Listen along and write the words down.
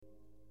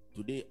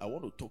Today, I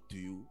want to talk to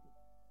you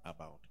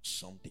about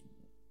something.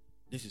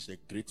 This is a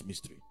great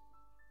mystery.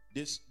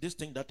 This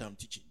thing that I'm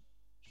teaching.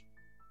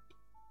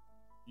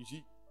 You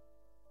see,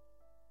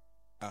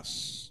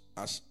 as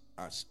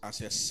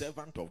a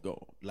servant of God,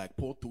 like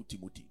Paul told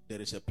Timothy,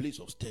 there is a place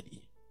of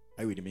study.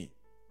 Are you with me?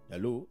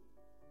 Hello?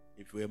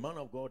 If you're a man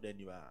of God and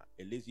you are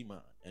a lazy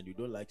man and you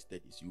don't like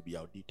studies, you'll be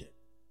outdated.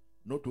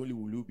 Not only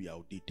will you be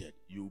outdated,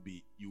 you'll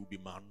be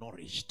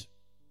malnourished.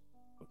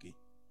 Okay?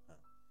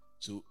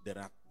 So there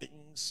are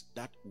things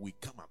that we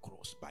come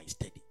across by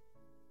study.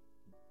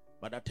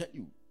 But I tell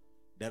you,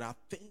 there are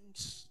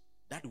things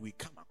that we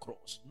come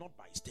across not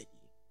by study,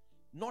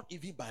 not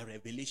even by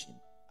revelation.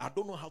 I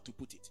don't know how to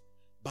put it,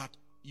 but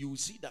you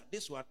see that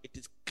this one, it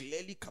is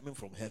clearly coming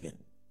from heaven.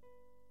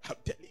 I'm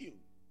telling you,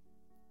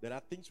 there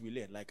are things we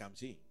learn, like I'm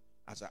saying,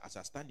 as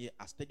I stand here,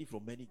 I study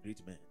from many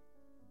great men.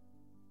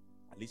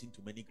 I listen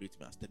to many great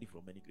men, I study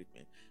from many great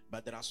men.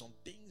 But there are some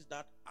things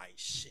that I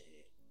share.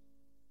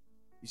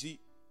 You see,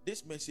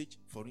 this message,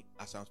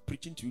 as I was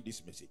preaching to you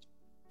this message,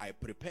 I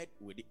prepared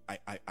with it.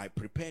 I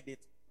prepared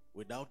it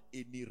without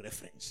any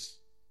reference.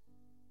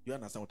 You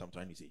understand what I'm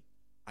trying to say?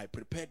 I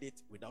prepared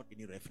it without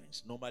any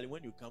reference. Normally,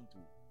 when you come to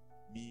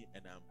me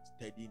and I'm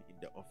studying in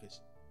the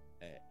office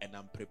and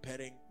I'm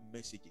preparing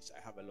messages,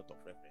 I have a lot of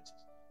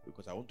references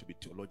because I want to be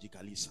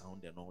theologically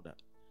sound and all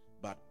that.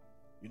 But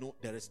you know,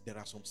 there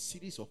are some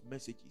series of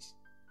messages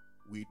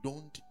we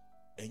don't.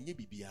 I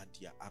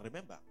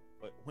remember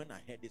when I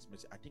heard this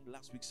message, I think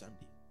last week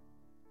Sunday,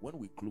 when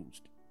we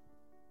closed,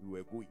 we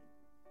were going.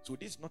 So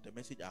this is not a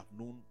message I've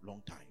known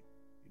long time.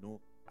 You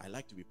know, I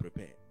like to be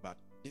prepared, but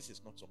this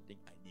is not something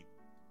I knew.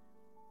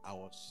 I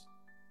was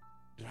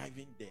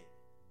driving there.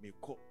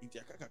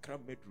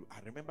 I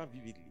remember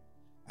vividly.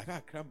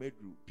 Akakra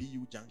Medru,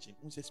 PU Junction,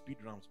 unse speed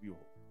ramps bio.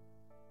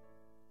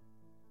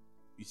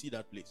 You see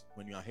that place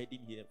when you are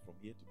heading here from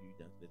here to PU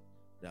Junction.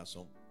 There are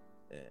some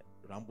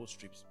Rambo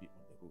strips on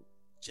the road.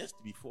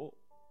 Just before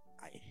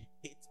I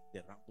hit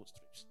the Rambo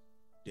strips,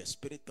 the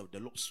Spirit of the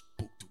Lord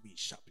spoke to me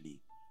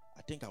sharply.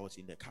 I think I was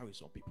in the car with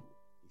some people.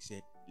 He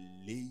said,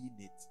 laying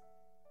it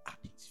at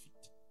his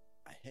feet.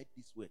 I heard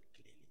this word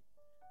clearly,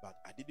 but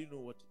I didn't know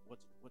what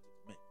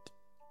it meant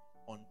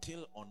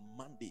until on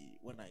Monday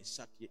when I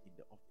sat here in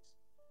the office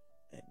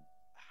and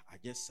I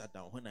just sat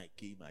down. When I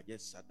came, I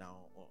just sat down,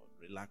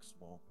 relaxed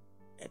more,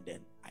 and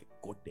then I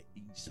got the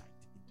insight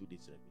into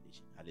this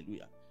revelation.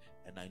 Hallelujah.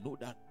 And I know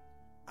that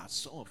as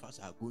some of us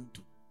are going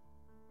to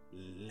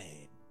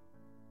learn,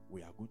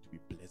 we are going to be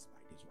blessed by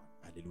this one.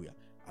 Hallelujah.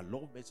 I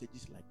love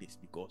messages like this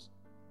because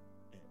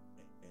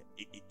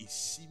it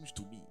seems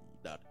to me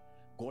that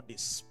God is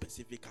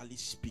specifically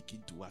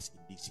speaking to us in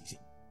this season.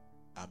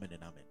 Amen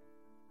and amen.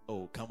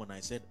 Oh, come on.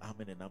 I said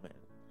amen and amen.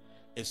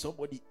 Is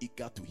somebody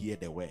eager to hear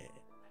the word?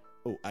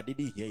 Oh, I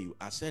didn't hear you.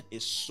 I said,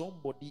 is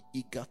somebody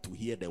eager to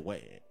hear the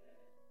word?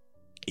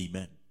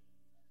 Amen.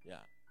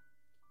 Yeah.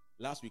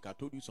 Last week I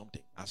told you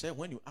something. I said,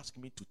 when you ask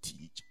me to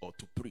teach or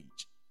to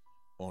preach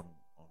on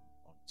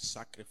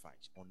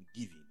sacrifice, on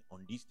giving,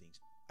 on these things,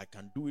 I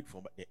can do it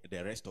for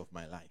the rest of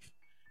my life.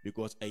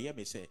 Because I hear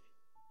me say,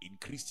 in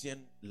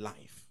Christian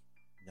life,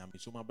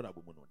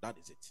 that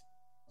is it.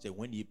 Say,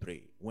 when you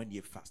pray, when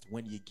you fast,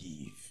 when you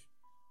give,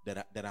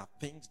 there are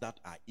things that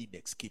are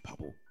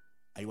inescapable.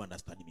 Are you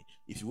understanding me?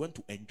 If you want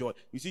to enjoy,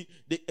 you see,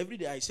 every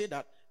day I say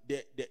that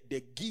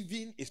the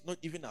giving is not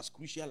even as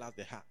crucial as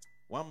the heart.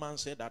 One man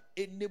said that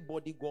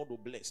anybody God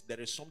will bless, there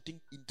is something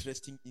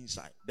interesting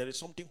inside. There is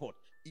something what?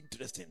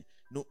 Interesting.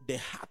 No, the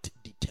heart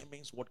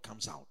determines what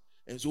comes out.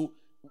 And so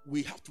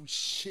we have to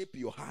shape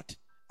your heart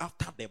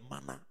after the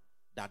manner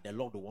that the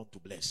Lord will want to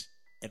bless.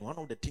 And one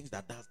of the things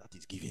that does that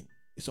is giving.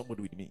 Is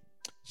somebody with me?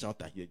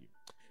 Shout, I hear you.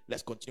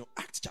 Let's continue.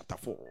 Acts chapter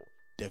 4,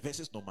 the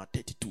verses number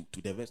 32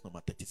 to the verse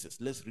number 36.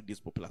 Let's read this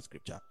popular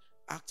scripture.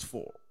 Acts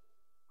 4.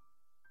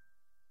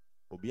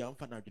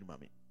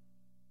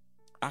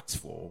 Acts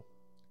 4,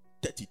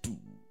 32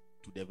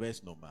 to the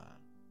verse number.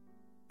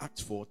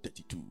 Acts 4,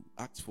 32.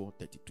 Acts 4,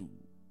 32.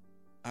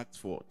 Acts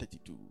 4,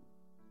 32.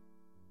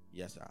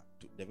 Yes, sir.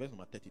 To the verse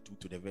number 32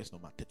 to the verse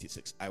number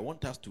 36. I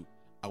want us to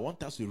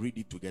read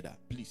it together.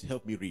 Please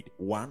help me read.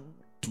 1,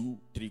 2,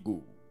 3,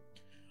 go.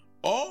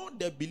 All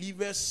the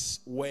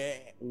believers were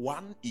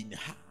one in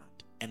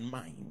heart and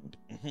mind.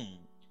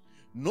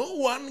 No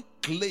one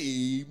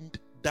claimed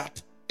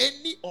that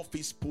any of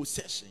his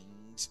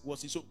possessions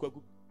was his own.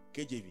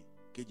 KJV.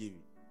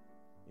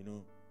 You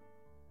know,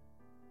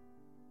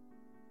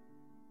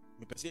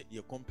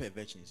 you compare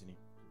versions.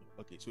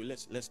 Okay, so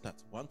let's start.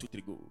 1, 2,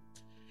 3, go.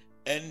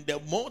 And the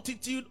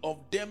multitude of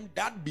them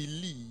that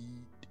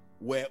believed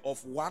were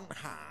of one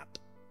heart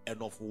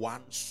and of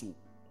one soul.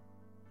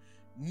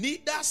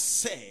 Neither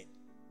said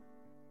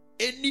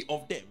any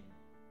of them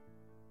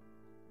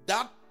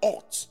that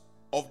aught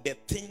of the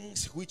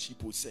things which he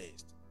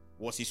possessed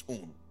was his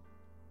own,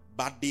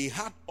 but they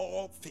had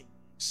all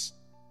things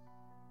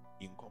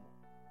in common.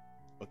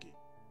 Okay.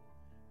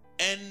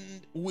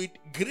 And with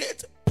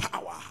great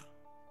power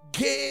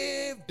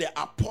gave the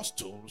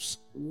apostles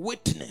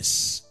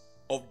witness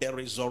of the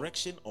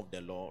resurrection of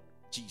the Lord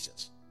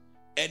Jesus,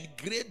 and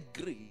great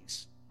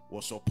grace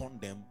was upon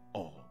them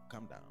all.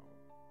 Come down.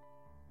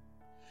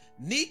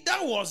 Neither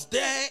was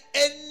there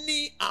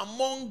any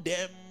among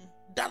them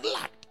that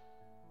lacked.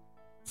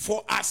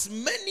 For as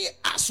many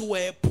as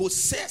were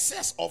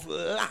possessors of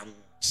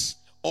lands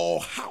or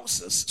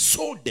houses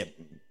sold them,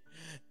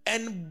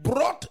 and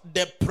brought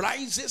the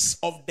prices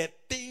of the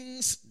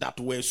things that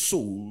were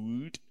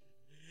sold,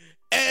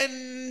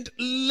 and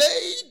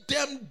laid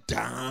them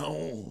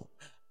down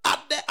at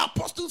the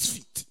apostles'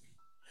 feet,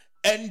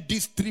 and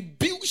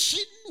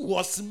distribution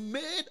was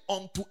made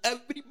unto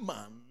every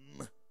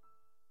man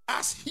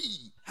as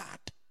he had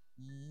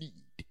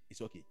need.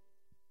 It's okay.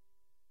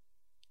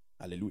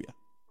 Hallelujah.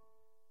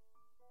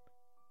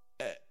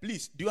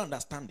 Please, do you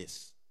understand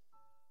this?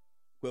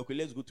 Okay,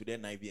 let's go to the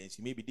NIV and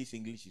see. Maybe this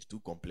English is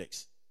too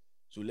complex.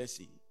 So let's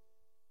see.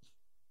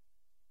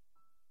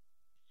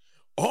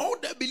 All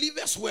the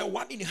believers were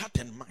one in heart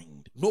and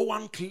mind. No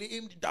one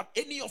claimed that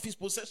any of his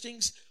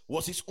possessions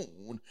was his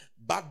own,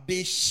 but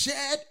they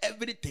shared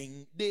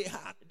everything they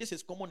had. This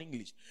is common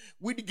English.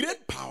 With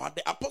great power,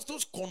 the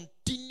apostles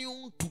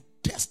continued to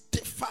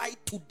testify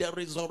to the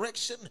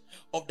resurrection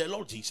of the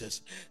Lord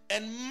Jesus,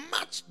 and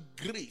much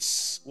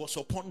grace was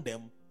upon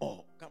them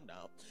all. Come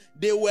down.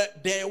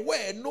 There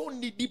were no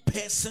needy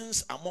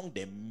persons among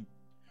them,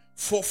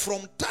 for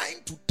from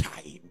time to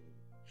time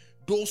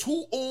those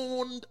who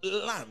owned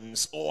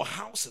lands or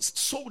houses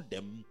sold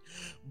them,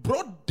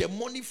 brought the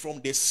money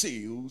from the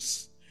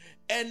sales,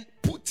 and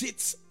put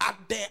it at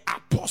the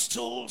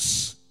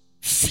apostles'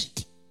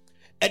 feet,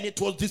 and it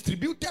was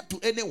distributed to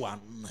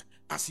anyone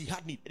as he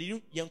had need.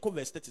 You know,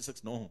 verse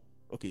 36. No,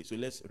 okay, so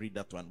let's read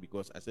that one,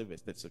 because I said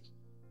verse 36.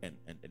 And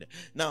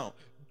now,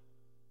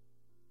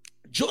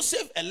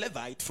 Joseph, a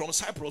Levite from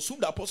Cyprus,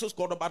 whom the apostles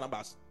called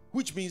Barnabas,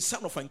 which means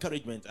son of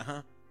encouragement,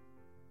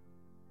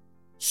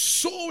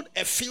 sold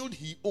a field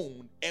he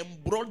owned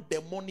and brought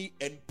the money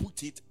and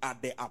put it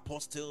at the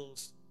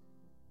apostles'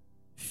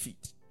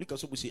 feet. You can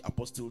also say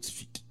apostles'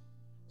 feet.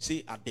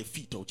 Say at the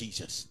feet of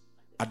Jesus.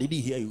 I didn't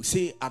hear you.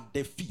 Say at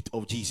the feet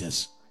of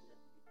Jesus.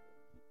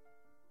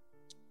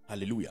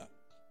 Hallelujah.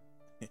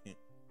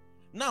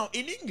 Now,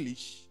 in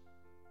English,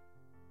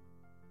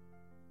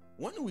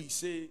 when we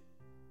say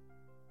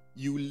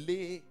you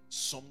lay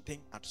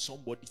something at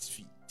somebody's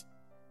feet,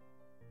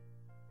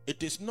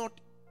 it is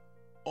not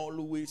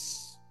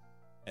always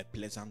a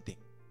pleasant thing.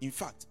 In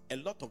fact, a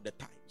lot of the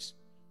times,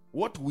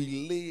 what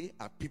we lay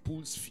at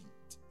people's feet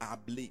are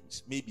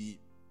blames. Maybe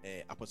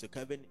Apostle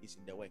Kevin is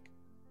in the work.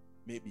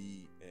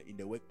 Maybe in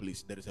the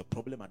workplace, there is a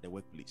problem at the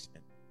workplace,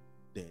 and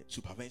the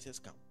supervisors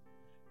come.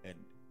 And,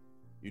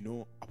 you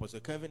know,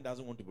 Apostle Kevin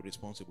doesn't want to be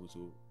responsible.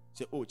 So,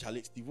 say, oh,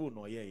 Charlie, Steve,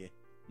 no, yeah.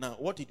 Now,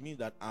 what it means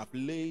that I've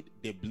laid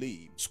the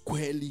blame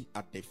squarely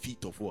at the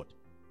feet of what?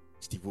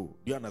 Steve. Do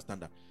you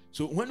understand that?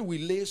 So when we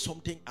lay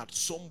something at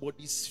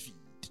somebody's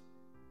feet,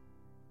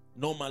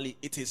 normally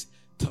it is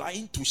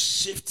trying to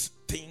shift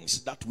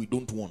things that we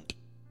don't want.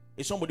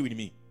 Is somebody with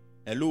me?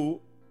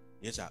 Hello?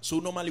 Yes, sir. So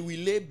normally we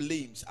lay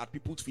blames at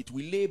people's feet.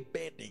 We lay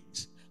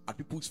burdens at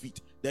people's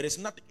feet. There is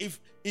not, if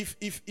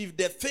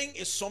the thing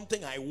is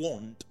something I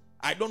want,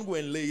 I don't go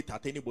and lay it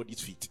at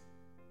anybody's feet.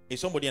 Is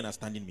somebody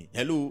understanding me?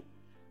 Hello?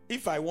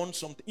 If I want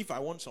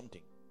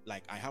something,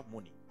 like I have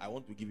money, I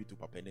want to give it to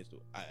Papa Ernesto.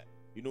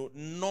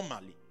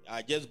 Normally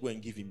I just go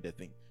and give him the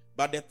thing.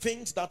 But the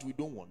things that we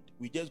don't want,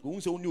 we just go.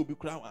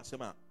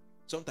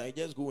 Sometimes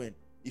you just go and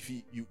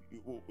you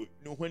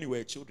know, when you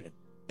were children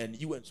and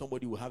you and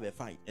somebody will have a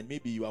fight, and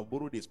maybe you have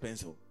borrowed this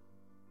pencil,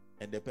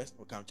 and the person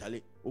will come,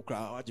 Charlie,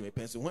 my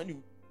pencil. When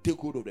you take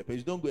hold of the pencil,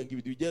 you don't go and give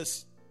it, you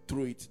just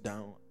throw it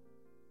down.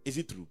 Is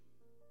it true?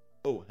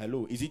 Oh,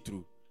 hello, is it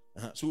true?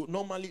 So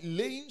normally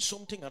laying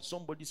something at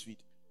somebody's feet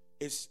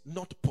is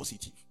not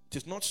positive. It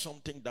is not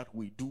something that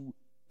we do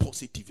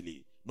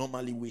positively.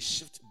 Normally we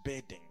shift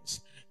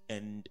burdens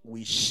and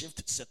we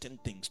shift certain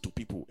things to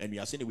people, and we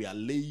are saying we are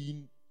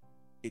laying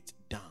it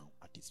down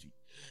at his feet.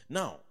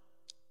 Now,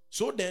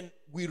 so then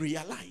we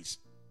realize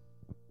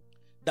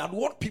that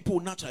what people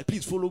naturally,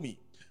 please follow me,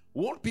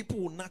 what people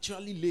will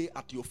naturally lay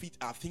at your feet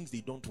are things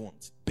they don't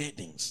want.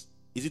 Burdens.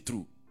 Is it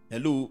true?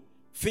 Hello?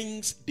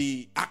 Things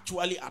they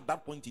actually at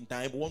that point in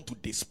time want to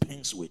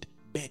dispense with.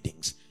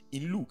 Burdens.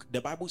 In Luke, the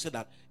Bible said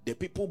that the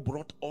people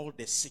brought all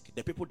the sick,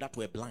 the people that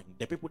were blind,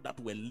 the people that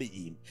were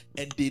lame,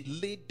 and they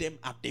laid them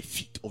at the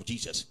feet of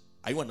Jesus.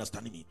 Are you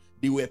understanding me?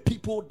 They were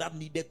people that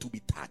needed to be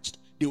touched.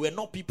 They were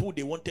not people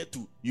they wanted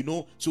to,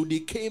 so they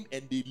came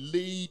and they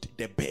laid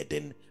the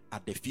burden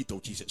at the feet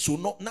of Jesus. So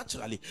not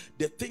naturally,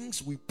 the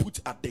things we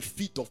put at the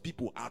feet of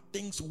people are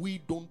things we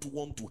don't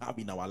want to have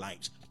in our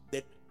lives.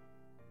 That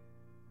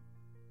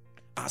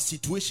are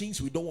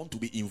situations we don't want to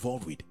be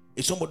involved with.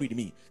 Is somebody with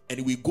me?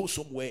 And we go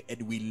somewhere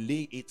and we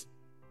lay it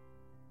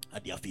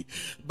at their feet.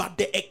 But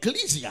the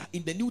ecclesia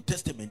in the New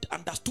Testament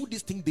understood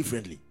this thing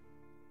differently.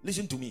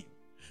 Listen to me.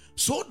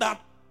 So that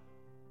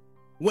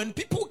when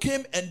people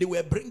came and they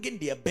were bringing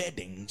their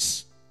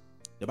burdens,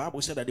 the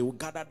Bible said that they will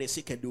gather the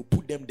sick and they will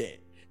put them there.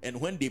 And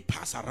when they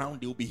pass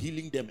around, they will be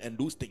healing them, and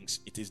those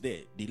things, it is there.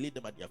 They lay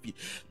them at their feet.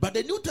 But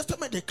the New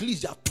Testament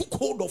ecclesia took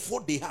hold of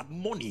what they had: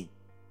 money,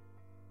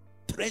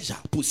 treasure,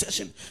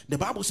 possession. The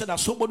Bible said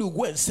that somebody will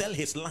go and sell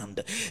his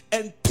land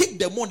and take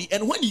the money.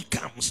 And when he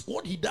comes,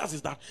 what he does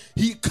is that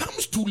he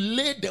comes to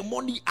lay the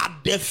money at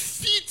the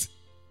feet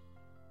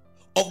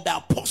of the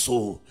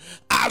apostle,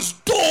 as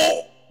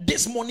though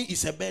this money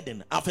is a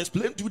burden. I've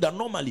explained to you that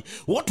normally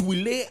what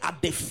we lay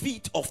at the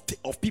feet of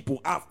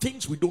people are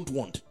things we don't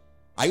want.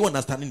 Are you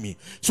understanding me?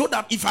 So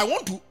that if I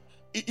want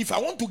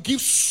to give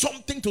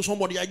something to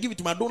somebody, I give it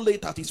to him. I don't lay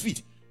it at his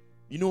feet.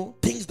 You know,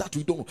 things that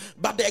we don't.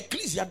 But the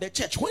ecclesia, the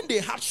church, when they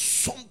had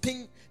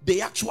something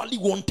they actually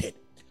wanted,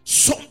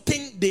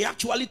 something they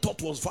actually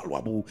thought was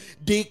valuable,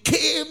 they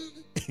came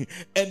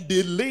and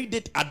they laid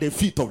it at the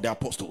feet of the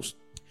apostles.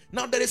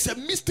 Now there is a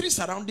mystery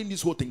surrounding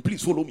this whole thing.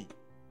 Please follow me.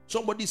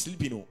 Somebody is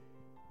sleeping.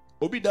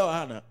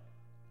 Obida,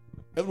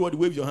 everybody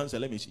wave your hands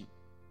and let me see.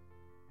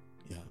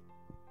 Yeah.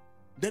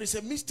 There is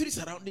a mystery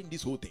surrounding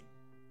this whole thing.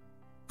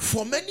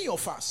 For many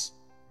of us,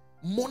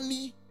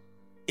 money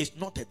is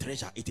not a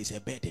treasure, it is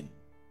a burden.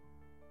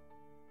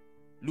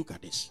 Look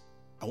at this.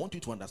 I want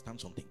you to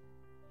understand something.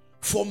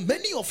 For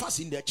many of us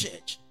in the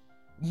church,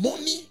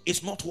 money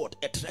is not what?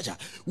 A treasure.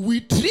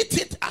 We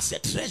treat it as a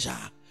treasure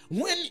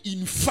when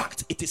in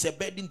fact it is a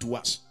burden to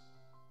us.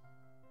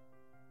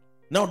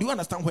 Now, do you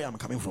understand where I'm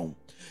coming from?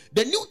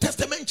 The New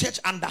Testament church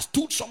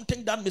understood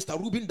something that Mr.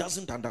 Rubin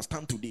doesn't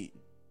understand today.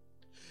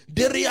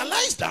 They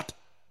realized that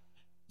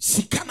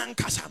Sikanan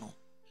Kasano,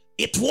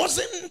 it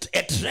wasn't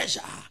a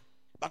treasure,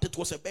 but it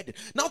was a burden.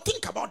 Now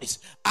think about this.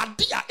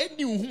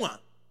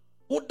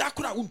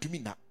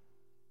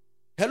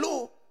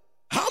 Hello?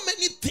 How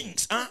many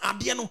things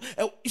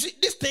you see,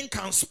 this thing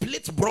can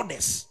split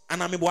brothers,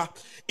 and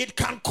it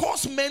can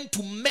cause men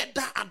to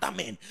murder other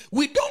men.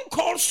 We don't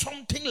call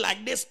something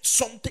like this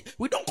something,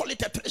 we don't call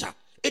it a treasure.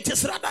 It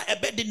is rather a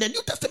burden. The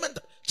New Testament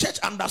church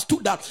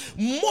understood that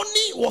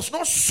money was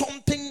not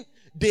something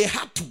they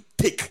had to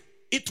take.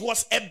 It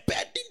was a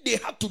burden they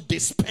had to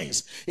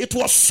dispense. It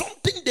was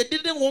something they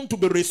didn't want to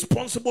be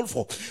responsible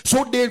for.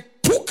 So they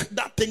took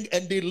that thing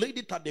and they laid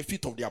it at the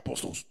feet of the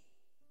apostles.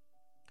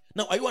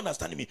 Now, are you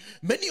understanding me?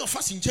 Many of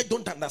us in church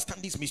don't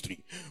understand this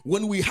mystery.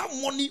 When we have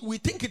money, we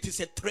think it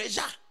is a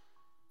treasure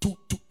to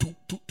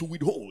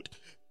withhold.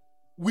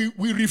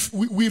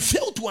 We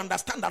fail to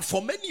understand that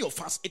for many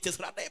of us, it is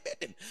rather a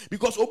burden.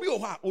 Because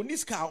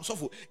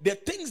the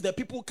things that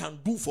people can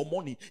do for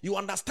money, you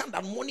understand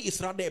that money is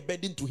rather a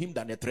burden to him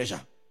than a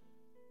treasure.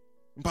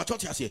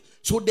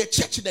 So the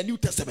church in the New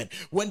Testament,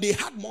 when they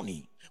had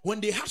money, when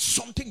they had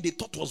something they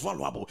thought was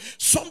valuable,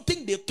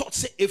 something they thought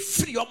say a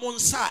free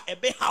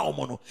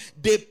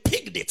they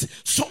picked it.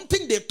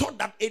 Something they thought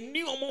that a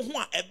new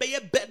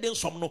burden,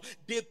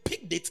 they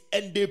picked it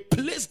and they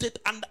placed it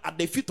at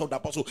the feet of the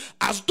apostle,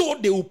 as though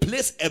they would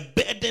place a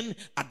burden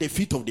at the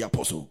feet of the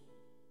apostle.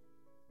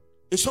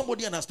 Is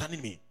somebody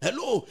understanding me?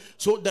 Hello.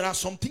 So there are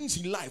some things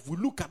in life, we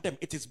look at them,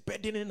 it is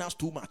burdening us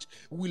too much.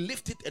 We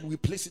lift it and we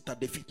place it at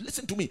the feet.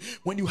 Listen to me.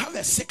 When you have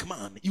a sick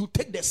man, you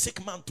take the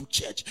sick man to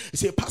church. You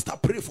say, Pastor,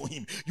 pray for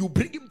him. You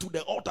bring him to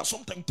the altar.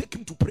 Sometimes take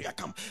him to prayer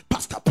camp.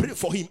 Pastor, pray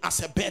for him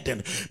as a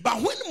burden.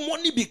 But when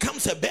money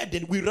becomes a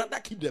burden, we rather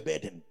keep the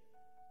burden.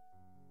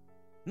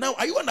 Now,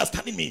 are you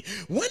understanding me?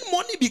 When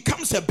money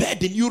becomes a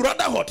burden, you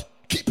rather what?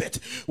 Keep it.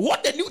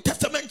 What the New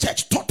Testament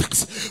church taught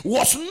us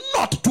was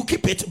not to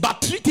keep it,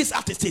 but treat it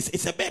as it is.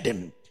 It's a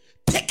burden.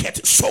 Take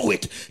it, sow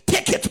it,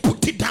 take it,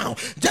 put it down.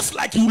 Just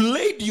like you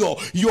laid your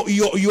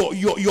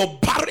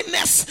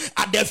barrenness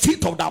at the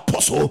feet of the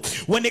apostle.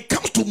 When it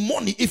comes to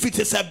money, if it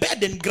is a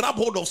burden, grab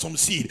hold of some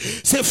seed.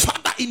 Say,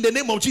 Father, in the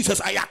name of Jesus,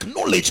 I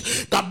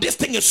acknowledge that this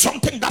thing is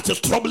something that is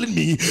troubling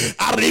me.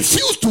 I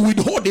refuse to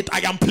withhold it.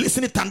 I am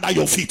placing it under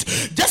your feet.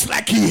 Just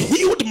like you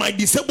healed my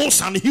disabled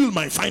son, healed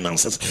my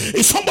finances.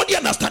 Is somebody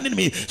understanding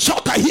me?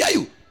 Shout, I hear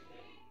you.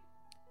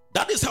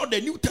 That is how the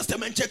New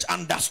Testament church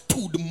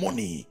understood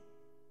money.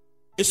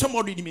 Is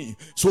somebody in me?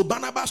 So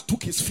Barnabas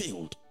took his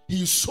field,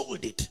 he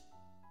sold it,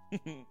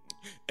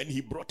 and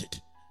he brought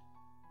it.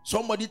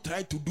 Somebody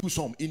tried to do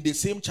some in the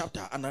same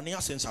chapter,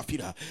 Ananias and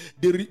Sapphira.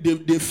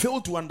 They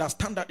failed to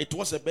understand that it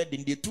was a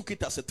burden. They took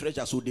it as a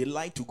treasure, so they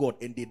lied to God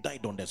and they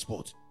died on the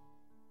spot.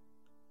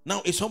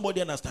 Now, is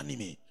somebody understanding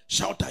me?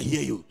 Shout, I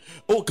hear you.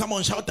 Oh, come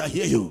on, shout, I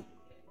hear you.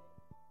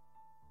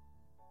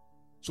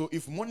 So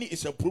if money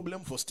is a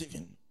problem for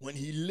Stephen, when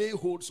he lay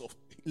hold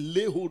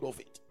of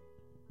it,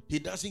 he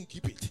doesn't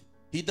keep it.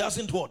 He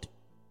doesn't what?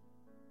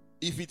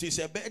 If it is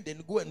a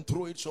burden, go and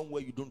throw it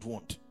somewhere you don't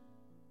want.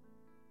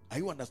 Are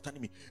you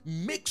understanding me?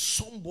 Make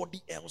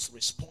somebody else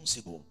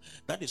responsible.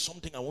 That is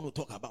something I want to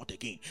talk about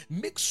again.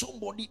 Make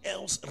somebody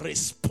else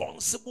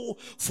responsible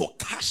for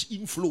cash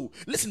inflow.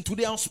 Listen,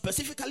 today I'm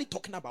specifically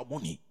talking about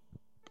money.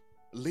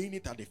 Laying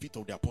it at the feet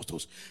of the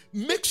apostles.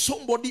 Make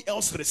somebody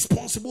else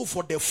responsible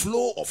for the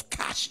flow of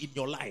cash in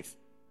your life.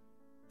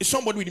 Is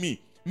somebody with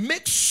me?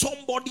 Make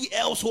somebody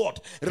else what?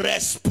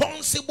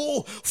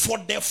 Responsible for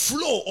the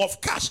flow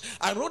of cash.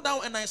 I wrote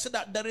down and I said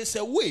that there is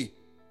a way.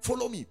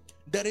 Follow me.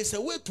 There is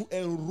a way to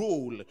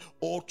enroll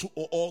or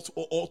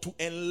to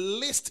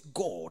enlist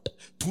God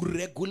to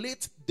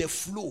regulate the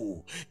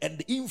flow and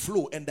the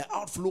inflow and the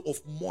outflow of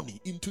money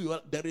into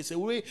your. There is a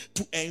way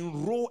to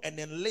enroll and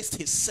enlist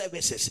His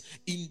services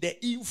in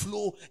the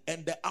inflow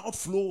and the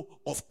outflow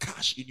of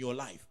cash in your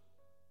life.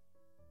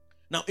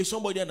 Now, is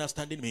somebody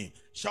understanding me?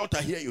 Shout,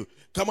 I hear you.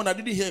 Come on, I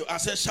didn't hear you. I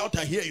said, shout,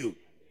 I hear you.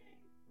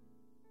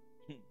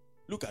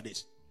 Look at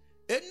this.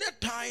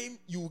 Anytime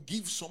you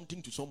give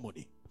something to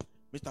somebody,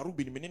 Mr.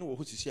 Rubin,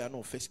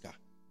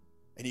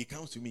 and he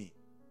comes to me,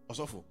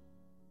 Osofo,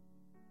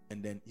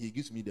 and then he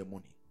gives me the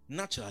money.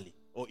 Naturally,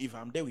 or if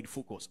I'm there with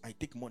Focus, I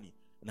take money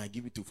and I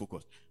give it to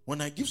Focus. When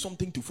I give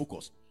something to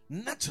Focus,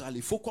 naturally,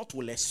 Focus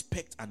will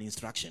expect an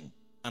instruction.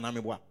 And I'm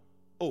like,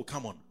 oh,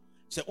 come on.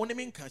 Say, only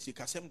mean can see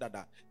Kasem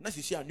Dada.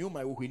 Nasi I knew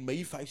my win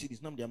may 5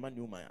 cities, num the man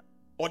knew my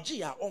or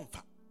Gia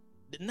onfa.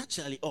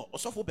 Naturally, oh,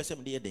 Osofo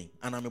Besem the day,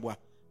 and I'm like,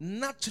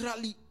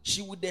 naturally,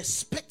 she would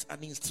expect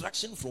an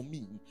instruction from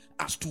me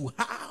as to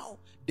how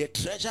the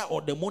treasure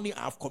or the money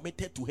I've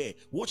committed to her,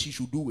 what she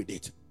should do with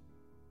it.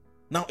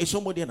 Now, is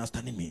somebody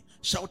understanding me?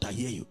 Shout, I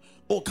hear you.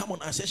 Oh, come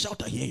on, I say,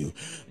 shout, I hear you.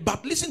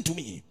 But listen to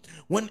me.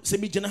 When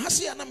Semi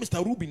Janahasi and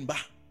Mr. Rubin Ba,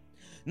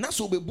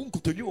 Naso be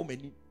bunku to you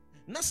many,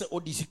 Nasa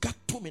odisika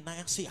to me na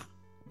ya.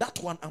 That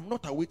one, I'm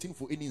not awaiting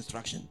for any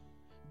instruction.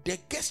 The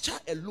gesture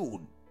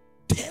alone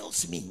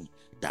tells me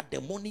that the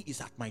money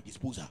is at my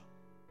disposal.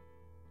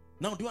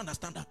 Now, do you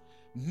understand that?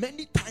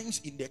 Many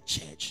times in the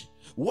church,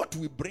 what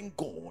we bring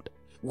God,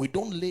 we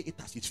don't lay it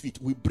at His feet.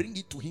 We bring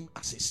it to Him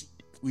as a seed.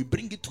 We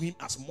bring it to Him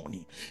as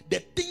money. The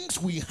things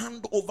we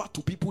hand over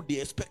to people,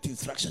 they expect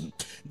instruction.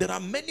 There are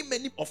many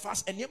of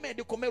us, and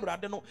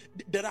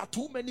there are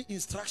too many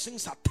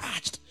instructions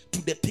attached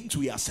to the things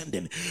we are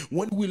sending.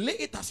 When we lay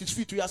it at His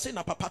feet, we are saying,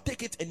 Papa,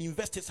 take it and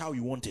invest it how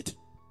you want it.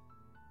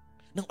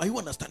 Now, are you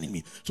understanding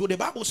me? So the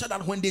Bible said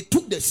that when they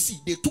took the seed,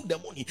 they took the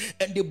money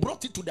and they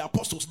brought it to the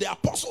apostles. The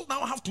apostles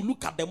now have to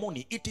look at the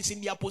money. It is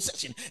in their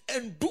possession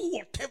and do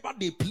whatever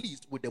they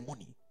pleased with the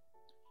money.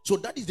 So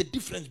that is the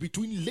difference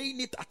between laying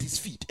it at His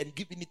feet and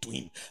giving it to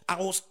Him. I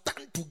will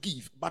stand to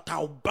give, but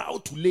I'll bow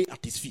to lay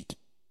at His feet.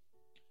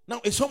 Now,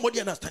 is somebody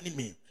understanding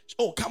me?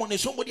 Oh, come on, is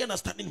somebody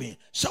understanding me?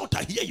 Shout,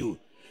 I hear you.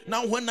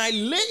 Now, when I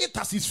lay it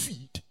at His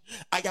feet,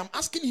 I am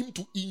asking Him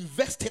to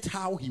invest it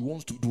how He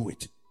wants to do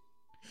it.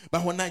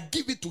 But when I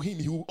give it to Him,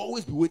 He will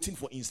always be waiting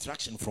for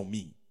instruction from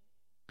me.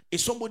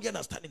 Is somebody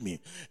understanding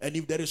me? And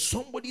if there is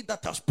somebody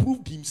that has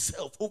proved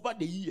himself over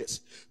the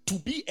years to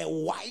be a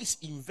wise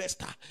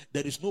investor,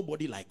 there is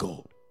nobody like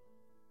God.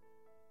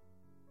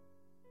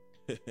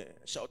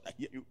 Shout, I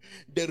hear you.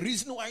 The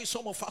reason why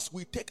some of us,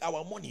 we take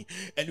our money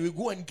and we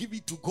go and give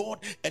it to God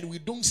and we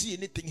don't see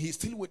anything, He's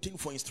still waiting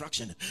for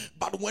instruction.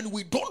 But when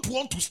we don't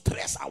want to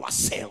stress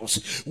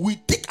ourselves, we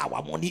take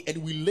our money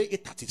and we lay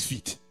it at His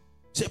feet.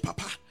 Say,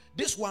 Papa,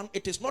 this one,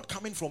 it is not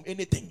coming from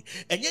anything.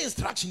 And your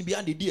instruction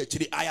behind the day,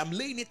 I am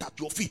laying it at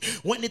your feet.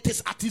 When it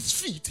is at His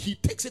feet, He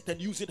takes it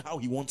and uses it how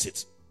He wants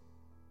it.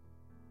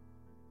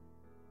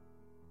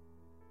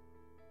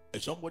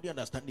 Is somebody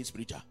understand this,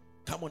 preacher?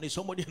 Come on, is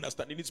somebody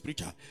understanding this,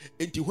 preacher?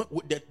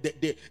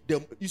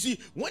 You see,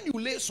 when you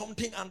lay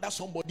something under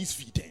somebody's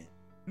feet,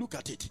 look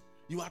at it.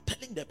 You are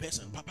telling the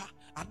person, Papa,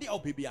 are they all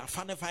baby are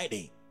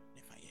fanified?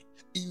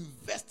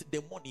 Invest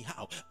the money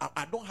how?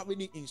 I don't have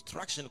any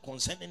instruction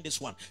concerning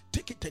this one.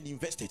 Take it and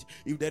invest it.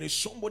 If there is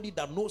somebody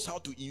that knows how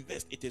to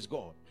invest, it is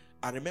God.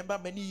 I remember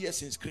many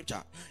years in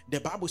scripture, the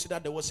Bible said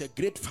that there was a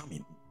great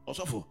famine.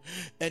 Also,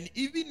 and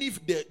even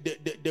if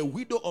the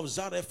widow of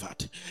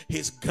Zarephath,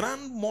 his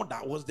grandmother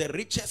was the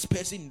richest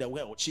person in the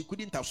world, she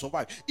couldn't have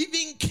survived.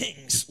 Even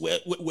kings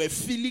were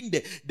feeling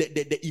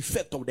the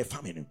effect of the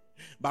famine.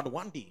 But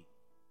one day,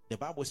 the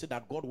Bible said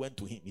that God went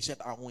to him. He said,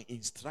 I will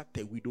instruct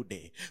a widow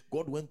there.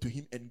 God went to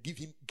him and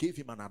gave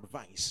him an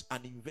advice,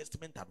 an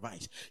investment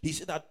advice. He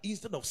said that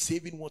instead of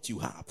saving what you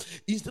have,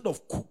 instead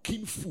of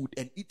cooking food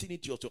and eating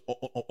it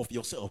of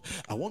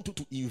yourself, I want you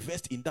to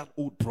invest in that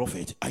old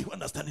prophet. Are you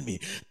understanding me?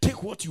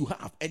 Take what you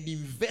have and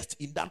invest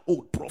in that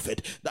old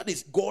prophet. That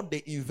is God,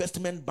 the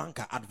investment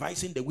banker,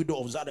 advising the widow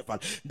of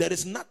Zarephath. There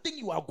is nothing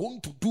you are going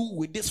to do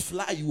with this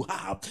fly you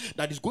have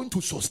that is going to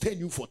sustain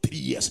you for 3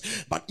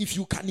 years. But if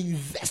you can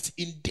invest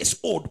in this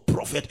old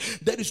prophet,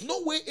 there is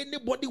no way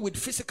anybody with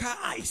physical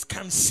eyes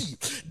can see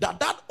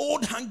that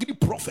old hungry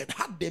prophet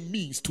had the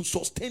means to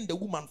sustain the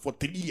woman for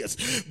 3 years.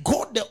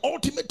 God, the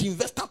ultimate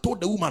investor,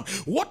 told the woman,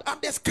 what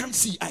others can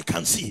see, I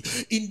can see.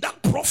 In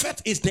that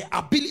prophet is the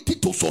ability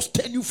to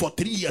sustain you for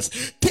 3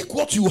 years. Take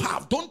what you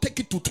have, don't take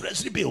it to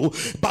treasury bill,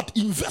 but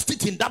invest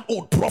it in that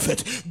old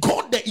prophet.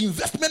 God, the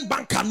investment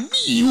banker,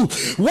 knew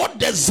what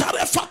the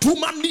Zarephath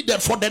woman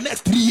needed for the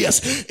next 3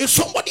 years. Is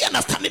somebody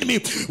understanding me?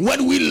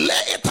 When we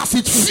lay it at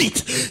its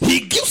feet,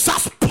 He gives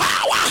us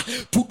power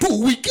to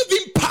do. We give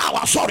Him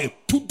power,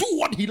 to do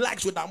what He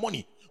likes with our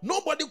money.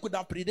 Nobody could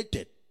have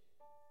predicted.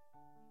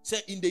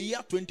 Say in the year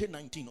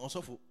 2019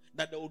 also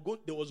that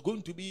there was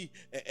going to be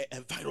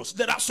a virus.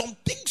 There are some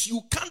things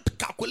you can't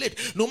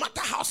calculate, no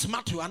matter how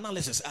smart your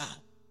analysis are.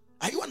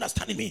 Are you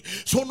understanding me?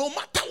 So no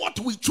matter what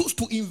we choose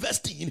to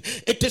invest in,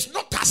 it is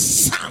not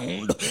as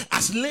sound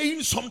as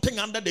laying something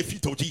under the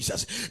feet of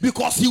Jesus,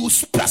 because he will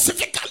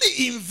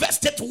specifically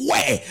invest it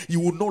where you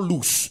will not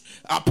lose.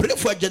 I pray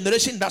for a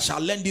generation that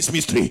shall learn this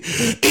mystery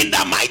in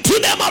the mighty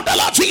name of the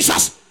Lord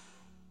Jesus.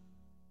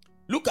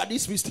 Look at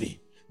this mystery.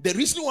 The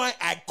reason why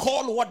I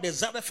call what the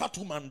Zarephath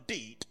woman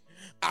did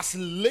as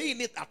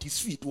laying it at his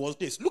feet was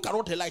this. Look at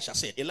what Elijah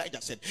said.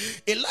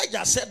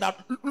 Elijah said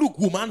that, look,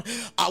 woman,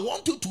 I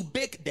want you to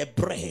bake the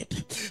bread,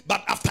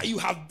 but after you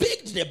have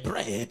baked the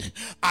bread,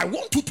 I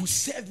want you to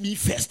serve me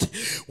first.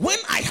 When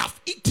I have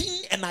eaten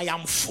and I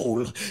am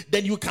full,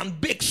 then you can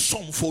bake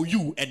some for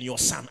you and your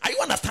son. Are you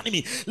understanding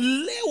me?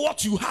 Lay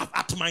what you have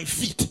at my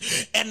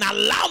feet and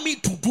allow me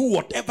to do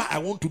whatever I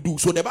want to do.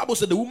 So the Bible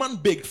said the woman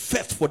baked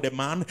first for the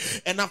man,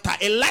 and after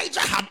Elijah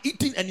had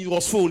eaten and he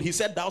was full, he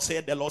said, thou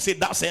said the Lord. Say,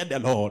 thou said the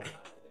Lord.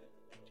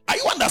 Are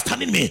you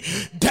understanding me?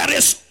 There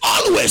is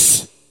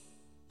always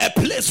a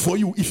place for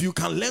you if you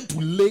can learn to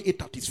lay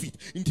it at his feet.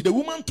 Until the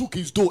woman took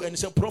his dough and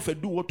said, prophet,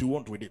 do what you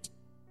want with it.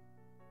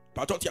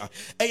 But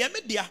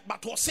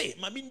say,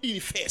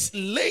 first,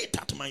 lay it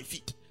at my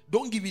feet.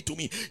 Don't give it to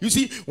me. You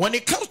see, when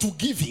it comes to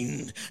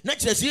giving, but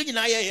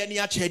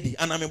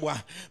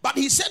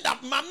he said that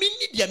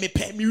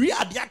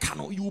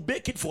you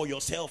bake it for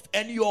yourself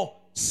and your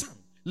son.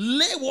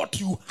 Lay what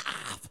you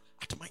have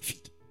at my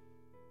feet.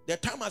 The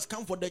time has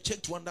come for the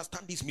church to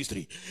understand this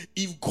mystery.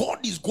 If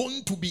God is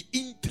going to be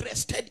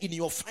interested in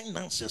your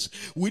finances,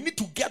 we need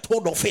to get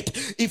hold of it.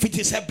 If it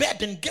is a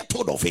burden, get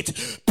hold of it,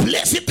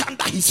 place it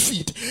under his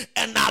feet,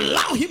 and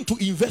allow him to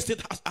invest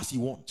it as he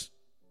wants.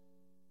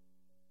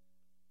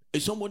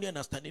 Is somebody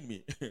understanding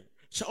me?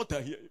 Shout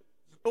out here.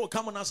 Oh,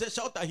 come on, I say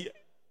shout out here.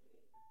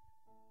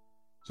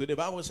 So the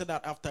Bible said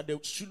that after the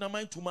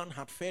Shunammite woman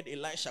had fed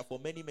Elisha for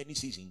many, many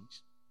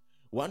seasons,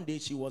 one day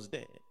she was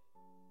there.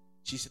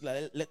 She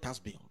said, let us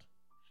build.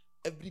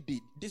 Every day,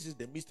 this is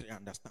the mystery I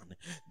understand.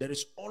 There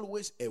is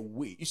always a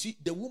way. You see,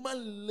 the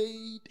woman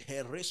laid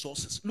her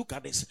resources. Look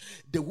at this.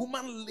 The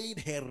woman laid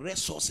her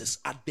resources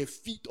at the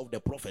feet of the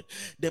prophet.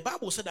 The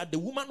Bible said that the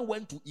woman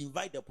went to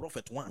invite the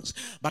prophet once.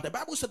 But the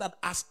Bible said that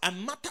as a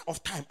matter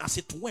of time, as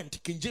it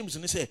went, King James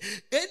and he said,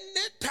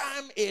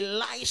 anytime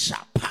Elisha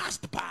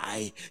passed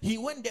by, he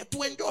went there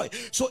to enjoy.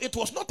 So it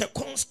was not a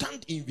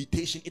constant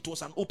invitation. It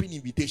was an open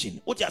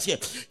invitation. What you say?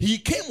 He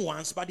came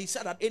once, but he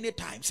said at any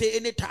time. Say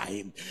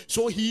anytime.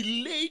 So he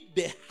laid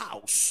the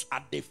house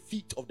at the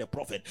feet of the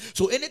prophet.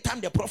 So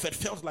anytime the prophet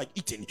felt like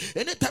eating,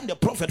 anytime the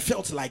prophet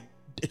felt like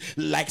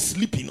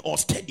sleeping or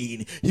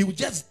studying, he would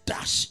just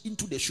dash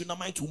into the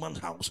Shunammite woman's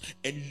house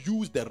and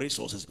use the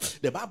resources.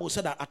 The Bible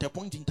said that at a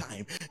point in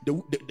time,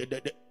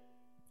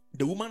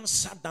 the woman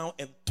sat down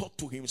and thought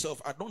to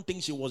himself. I don't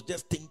think she was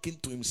just thinking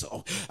to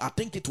himself. I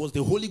think it was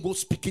the Holy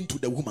Ghost speaking to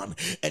the woman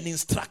and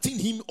instructing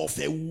him of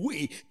a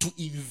way to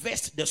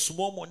invest the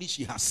small money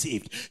she has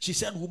saved. She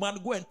said, woman,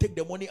 go and take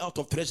the money out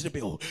of treasury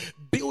bill.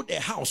 Build a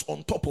house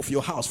on top of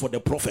your house for the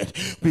prophet,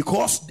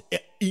 because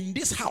in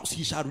this house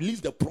he shall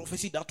release the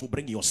prophecy that will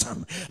bring your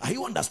son. Are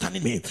you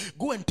understanding me?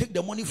 Go and take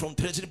the money from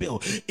treasury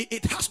bill.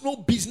 It has no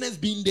business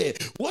being there.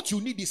 What you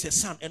need is a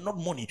son and not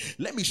money.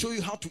 Let me show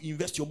you how to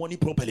invest your money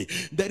properly.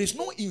 There is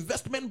no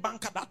investment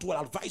banker that will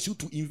advise you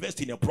to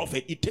invest in a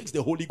prophet. It takes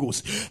the Holy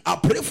Ghost. I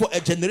pray for a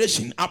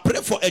generation. I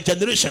pray for a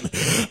generation.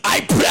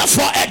 I pray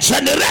for a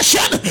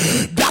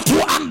generation that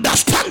will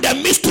understand the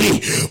mystery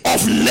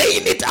of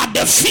laying it at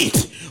the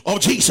feet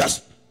of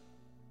Jesus.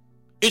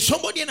 Is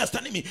somebody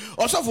understanding me?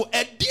 Also, for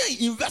a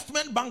dear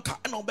investment banker,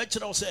 and I'll bet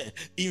you say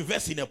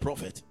invest in a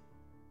prophet.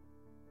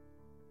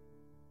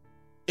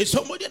 Is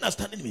somebody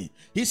understanding me?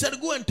 He said,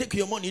 go and take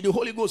your money. The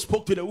Holy Ghost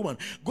spoke to the woman.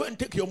 Go and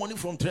take your money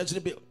from treasury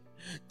bill.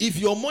 If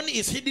your money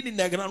is hidden in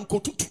the ground,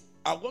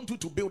 I want you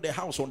to build a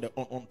house on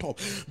top.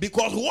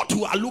 Because what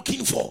you are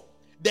looking for,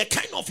 the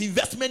kind of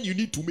investment you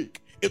need to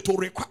make, it will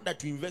require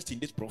that you invest in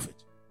this prophet.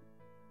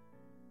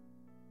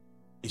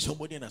 Is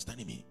somebody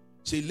understanding me?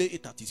 Say, lay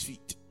it at his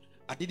feet.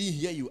 I didn't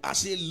hear you. I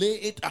say, lay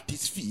it at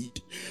his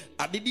feet.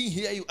 I didn't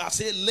hear you. I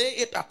say, lay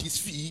it at his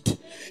feet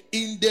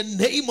in the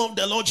name of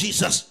the Lord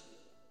Jesus.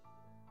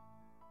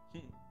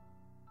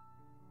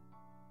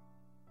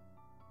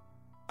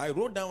 I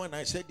wrote down when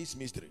I said this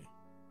mystery.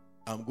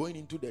 I'm going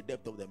into the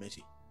depth of the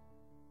message.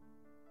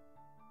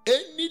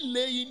 Any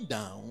laying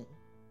down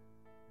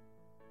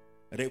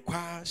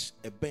requires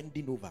a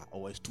bending over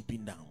or a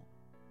stooping down.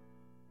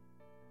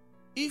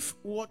 If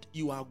what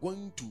you are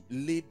going to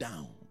lay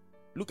down,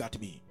 look at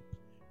me.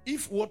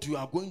 If what you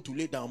are going to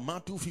lay down,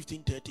 Matthew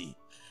 15:30,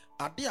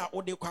 adia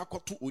ode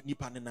kwakoto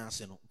onipa ne na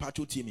ase no,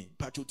 pacho timi.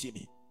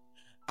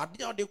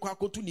 Adia ode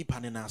kwakoto nipa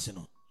ne na ase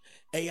no.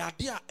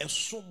 Adia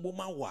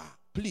esomboma wa.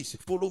 Please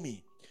follow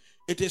me.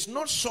 It is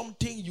not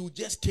something you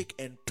just take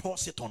and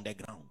toss it on the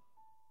ground.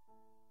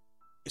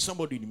 Is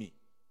somebody with me?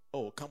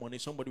 Oh, come on,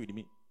 is somebody with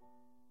me?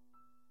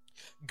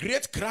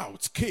 Great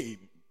crowds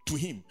came to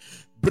him,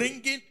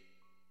 bringing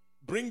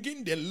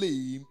the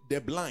lame,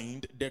 the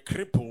blind, the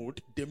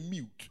crippled, the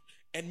mute,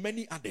 and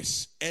many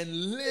others,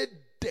 and laid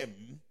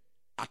them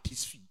at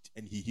his feet,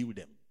 and he healed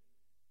them.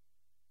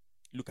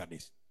 at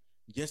this.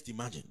 Just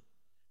imagine.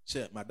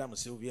 Say, Madame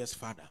Sylvia's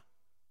father.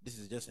 This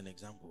is just an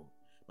example.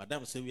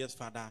 Madame Sylvia's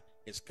father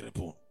is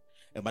crippled.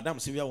 And Madame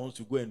Sylvia wants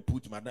to go and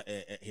put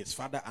his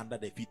father under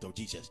the feet of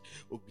Jesus.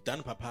 Is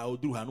that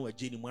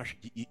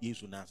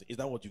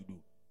what you do?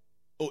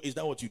 Oh, is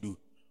that what you do?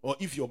 Or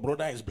if your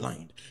brother is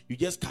blind, you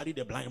just carry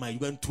the blind man, you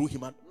went through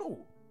him and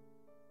no.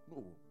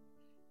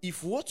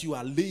 If what you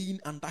are laying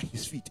under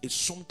his feet is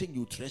something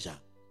you treasure,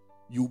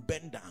 you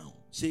bend down.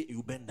 Say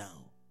you bend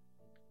down.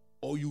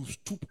 Or you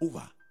stoop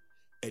over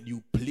and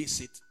you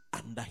place it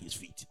under his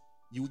feet.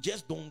 You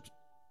just don't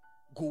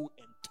go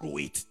and throw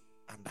it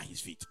under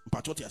his feet.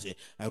 But what I say,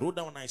 I wrote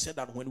down and I said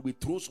that when we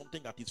throw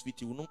something at his feet,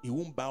 he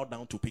won't bow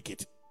down to pick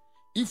it.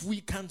 If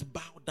we can't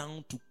bow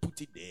down to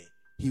put it there,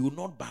 he will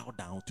not bow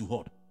down to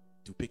hold,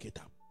 to pick it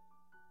up.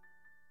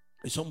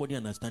 Is somebody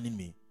understanding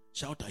me?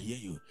 Shout, I hear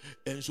you.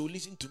 And so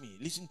listen to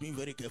me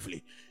very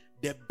carefully.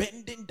 The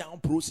bending down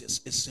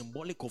process is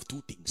symbolic of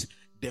two things.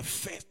 The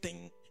first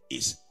thing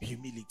is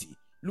humility.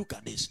 Look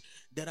at this.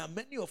 There are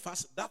many of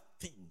us that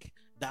think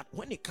that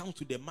when it comes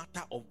to the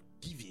matter of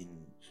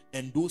giving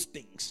and those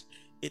things,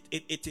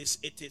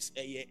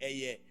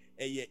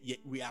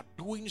 we are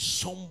doing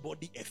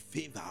somebody a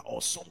favor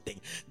or something.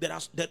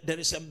 There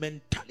is a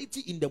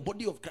mentality in the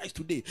body of Christ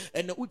today,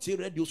 and the Uti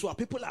radio, so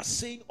people are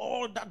saying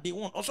all that they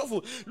want.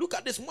 Also, look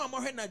at this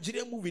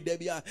Nigerian movie.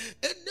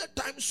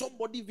 Anytime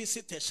somebody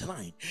visits a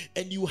shrine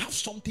and you have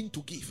something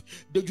to give,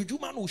 the juju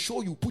man will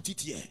show you, put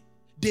it here.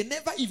 They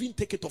never even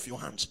take it off your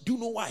hands. Do you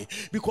know why?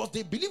 Because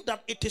they believe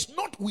that it is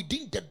not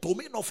within the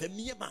domain of a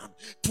mere man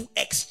to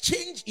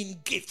exchange in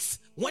gifts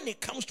when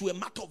it comes to a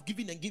matter of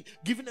giving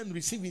and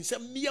receiving. It's a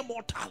mere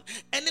mortal.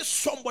 And it's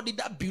somebody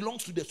that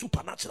belongs to the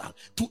supernatural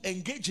to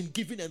engage in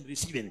giving and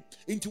receiving.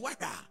 Into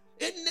what?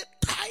 Any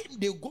time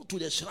they go to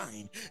the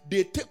shrine,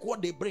 they take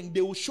what they bring.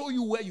 They will show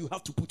you where you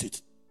have to put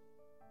it.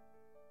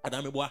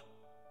 Adamebwa,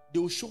 they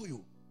will show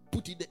you.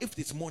 Put it there. If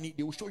it's money,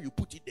 they will show you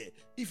put it there.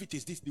 If it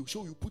is this, they will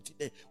show you put it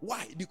there.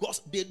 Why?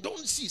 Because they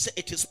don't see say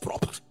it is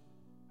proper.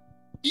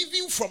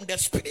 Even from the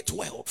spirit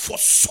world, for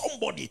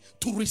somebody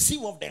to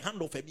receive of the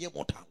hand of a mere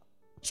mortal.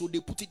 So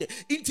they put it there.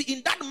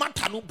 In that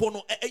matter, no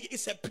bono,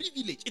 it's a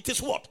privilege. It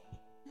is what?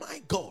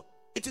 My God.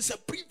 It is a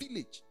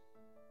privilege.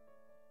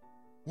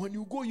 When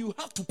you go, you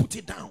have to put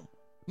it down.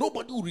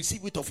 Nobody will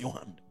receive it off your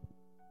hand.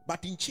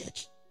 But in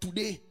church,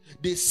 today,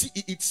 they see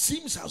it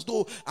seems as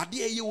though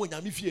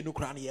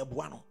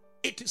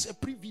it is a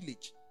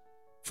privilege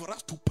for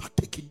us to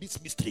partake in this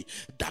mystery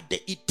that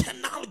the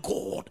eternal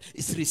God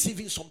is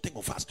receiving something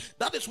of us.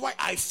 That is why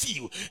I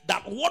feel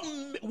that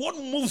what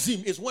moves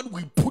him is when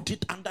we put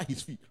it under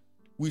his feet.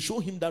 We show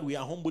him that we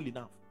are humble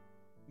enough.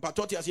 But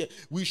what he has here,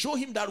 we show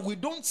him that we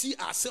don't see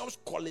ourselves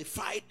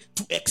qualified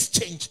to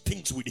exchange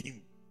things with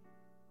him.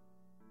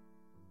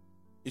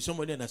 Is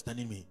somebody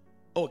understanding me?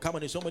 Oh, come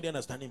on, is somebody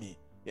understanding me?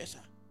 Yes, sir.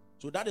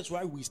 So that is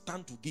why we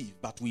stand to give,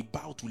 but we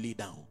bow to lay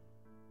down.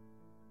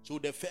 So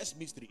the first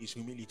mystery is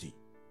humility.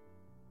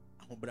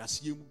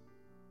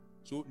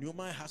 So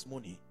Nehemiah has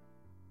money,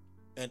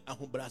 and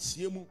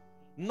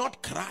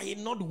not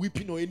crying, not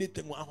weeping or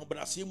anything.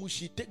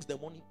 She takes the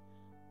money,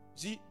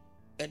 see,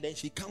 and then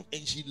she comes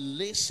and she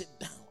lays it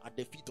down at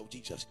the feet of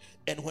Jesus.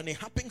 And when it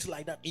happens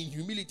like that, in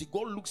humility,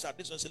 God looks at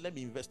this and says, "Let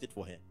me invest it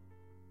for her."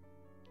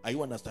 Are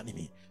you understanding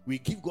me? We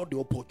give God the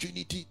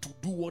opportunity to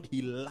do what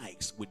he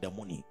likes with the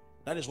money.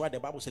 That is why the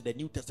Bible said the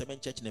New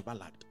Testament church never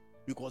lacked,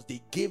 because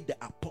they gave the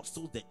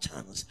apostles the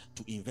chance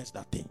to invest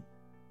that thing.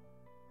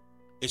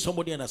 Is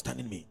somebody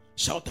understanding me?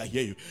 Shout, I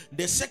hear you.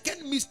 The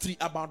second mystery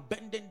about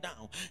bending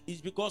down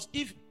is because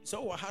if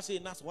so, what has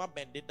it? That's what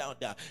bending down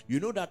there. You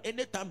know that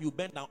anytime you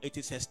bend down, it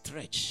is a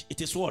stretch.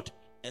 It is what?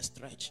 A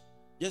stretch.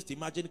 Just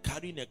imagine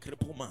carrying a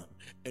crippled man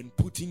and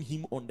putting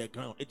him on the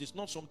ground. It is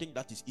not something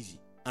that is easy.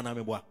 And I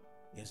remember,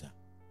 yes, sir.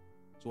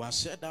 So I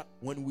said that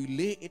when we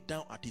lay it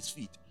down at his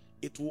feet,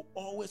 it will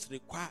always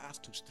require us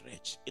to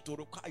stretch. It will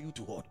require you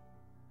to hold.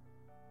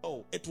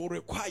 Oh, it will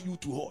require you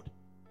to hold.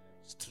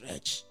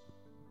 Stretch.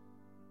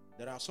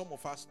 There are some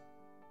of us,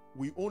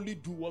 we only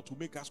do what will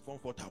make us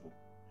comfortable.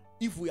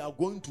 If we are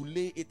going to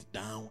lay it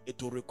down,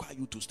 it will require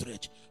you to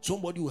stretch.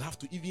 Somebody will have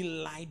to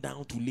even lie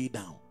down to lay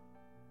down.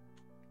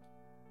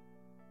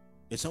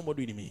 Is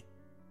somebody with me?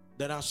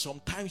 There are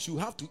sometimes you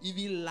have to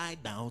even lie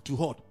down to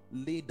hold.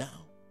 Lay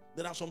down.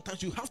 There are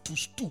sometimes you have to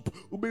stoop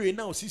in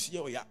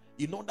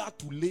order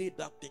to lay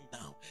that thing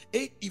down.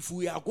 If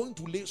we are going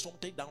to lay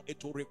something down,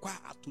 it will require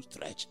us to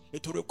stretch.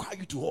 It will require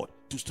you to hold,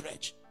 to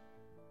stretch.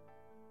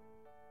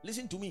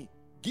 Listen to me.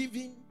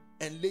 Giving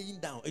and laying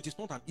down, it is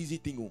not an easy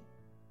thing.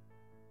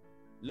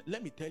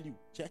 Let me tell you,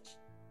 church,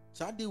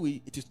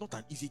 sadly, it is not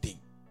an easy thing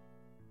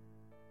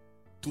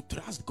to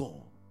trust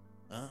God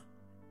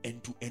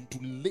and to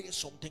lay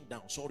something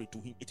down. Sorry to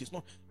him. It is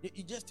not.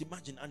 You just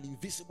imagine an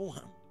invisible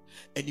hand,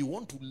 and you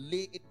want to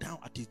lay it down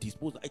at his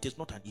disposal. It is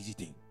not an easy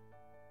thing.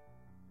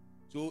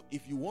 So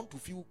if you want to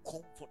feel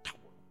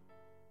comfortable,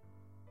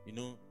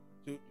 so,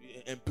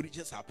 and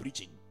preachers are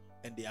preaching,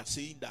 and they are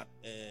saying that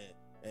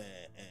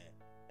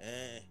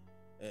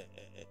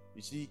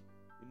you see,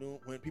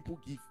 when people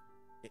give,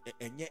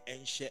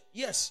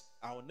 Yes,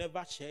 I'll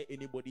never share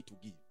anybody to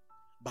give,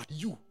 but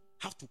you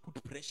have to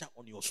put pressure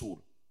on your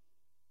soul.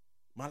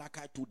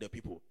 Malachi told the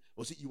people,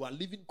 you are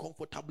living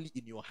comfortably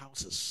in your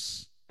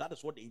houses. That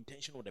is what the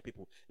intention of the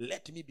people.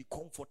 Let me be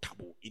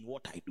comfortable in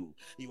what I do.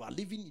 You are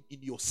living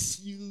in your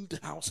sealed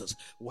houses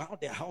while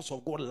the house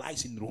of God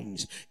lies in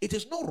ruins. It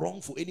is not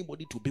wrong for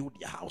anybody to build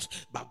their house,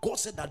 but God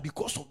said that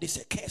because of this,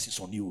 a curse is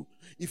on you.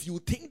 If you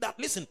think that,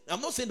 listen,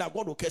 I'm not saying that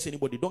God will curse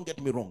anybody, don't get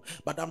me wrong,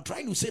 but I'm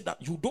trying to say that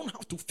you don't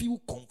have to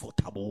feel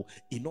comfortable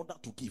in order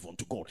to give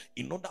unto God,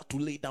 in order to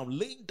lay down.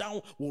 Laying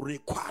down will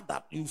require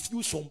that you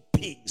feel some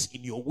pains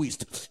in your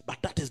waist, but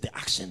that is the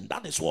action.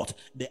 That is what?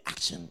 The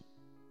action.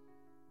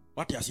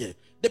 What you say?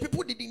 The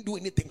people didn't do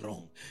anything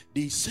wrong.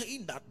 They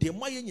saying that they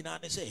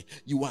say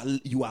you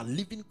are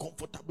living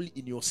comfortably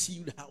in your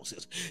sealed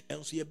houses.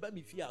 And so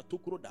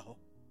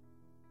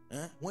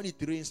when it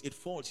rains, it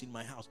falls in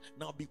my house.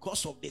 Now,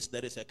 because of this,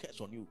 there is a curse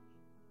on you.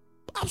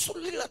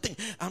 Absolutely nothing.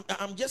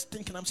 I'm just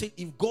thinking, I'm saying,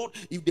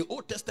 if the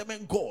Old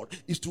Testament God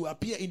is to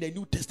appear in the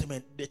New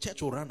Testament, the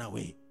church will run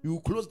away. You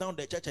will close down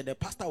the church and the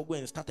pastor will go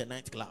and start a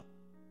nightclub.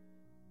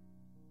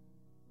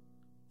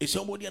 Is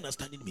somebody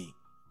understanding me?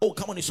 Oh,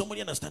 come on, is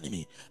somebody understanding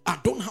me? I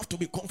don't have to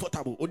be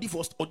comfortable.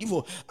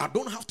 Odivo, I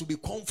don't have to be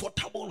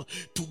comfortable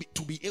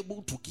to be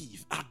able to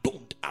give. I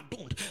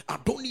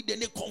don't need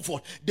any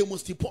comfort. The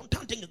most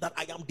important thing is that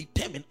I am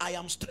determined. I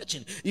am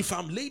stretching. If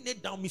I'm laying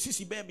it down,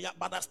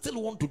 but I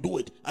still want to do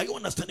it. Are you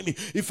understanding me?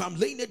 If I'm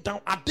laying it down,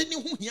 I'll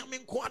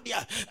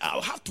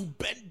have to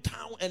bend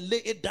down and lay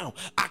it down.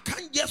 I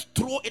can't just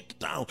throw it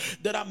down.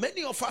 There are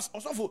many of us,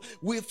 also,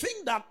 we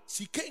think that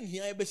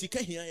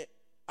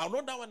I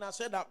wrote down when I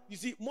said that, you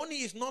see,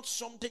 money is not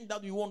something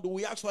that we want.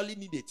 We actually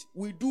need it.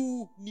 We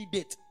do need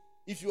it.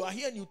 If you are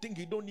here and you think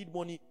you don't need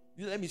money,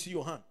 let me see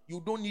your hand.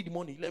 You don't need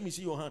money. Let me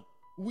see your hand.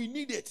 We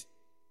need it.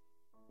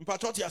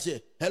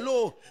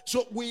 Hello.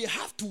 So we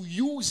have to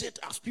use it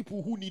as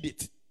people who need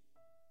it.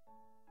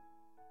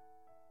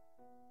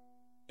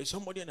 Is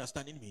somebody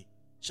understanding me?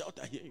 Shout,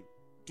 I hear you.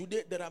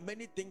 Today, there are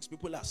many things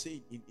people are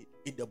saying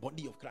in the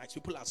body of Christ.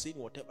 People are saying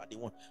whatever they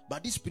want.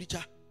 But this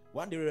preacher,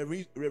 one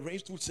day Reverend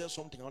Stu said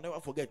something I'll never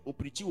forget.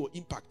 Oprichi will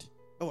impact.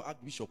 Oh,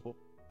 Archbishop.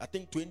 I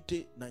think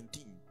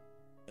 2019.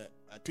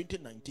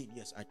 2019,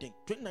 yes, I think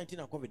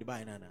 2019 I covered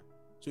by Nana.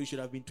 So it should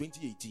have been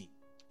 2018.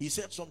 He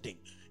said something.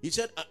 He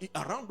said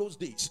around those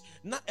days,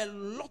 not a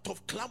lot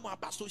of clamor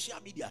about social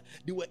media.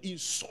 They were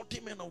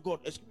insulting men of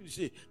God. Excuse me to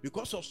say,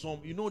 because of some,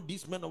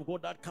 these men of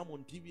God that come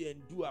on TV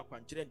and do a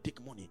quantity and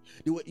take money.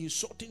 They were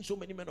insulting so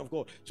many men of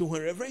God. So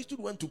when Reverend Stu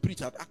went to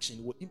preach at action,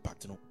 it will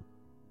impact.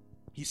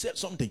 He said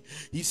something.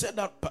 He said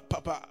that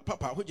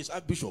Papa, which is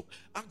Archbishop,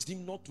 asked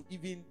him not to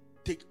even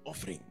take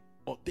offering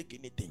or take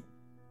anything.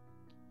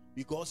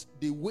 Because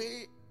the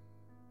way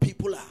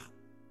people are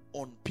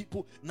on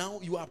people,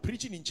 now you are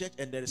preaching in church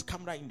and there is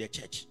camera in the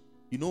church,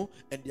 and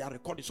they are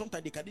recording.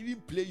 Sometimes they can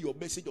even play your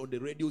message on the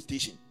radio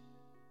station.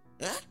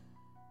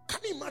 Can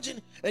you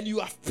imagine? And you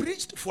have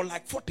preached for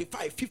like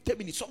 45, 50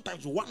 minutes,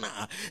 sometimes 1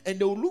 hour, and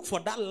they will look for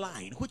that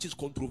line which is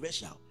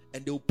controversial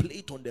and they will play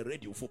it on the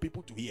radio for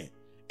people to hear.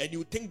 And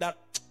you think that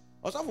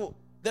also,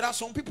 there are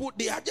some people,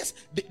 they are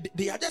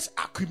just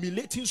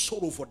accumulating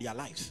sorrow for their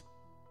lives.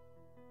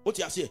 What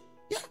you say?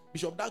 Yeah,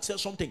 Bishop Dag said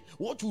something.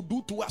 What you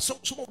do to us,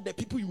 some of the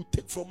people you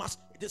take from us,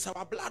 it is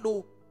our blood.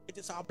 Oh, it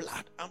is our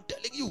blood. I'm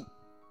telling you.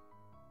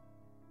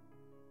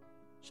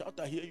 Shout,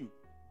 I hear you.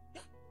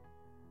 Yeah.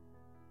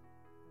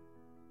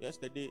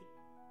 Yesterday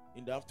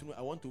in the afternoon,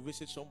 I went to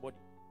visit somebody,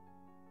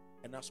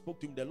 and I spoke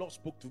to him. The Lord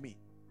spoke to me,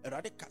 and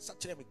I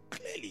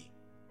clearly.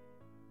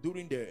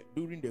 During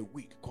the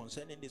week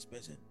concerning this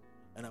person,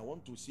 and I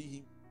went to see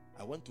him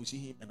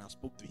and I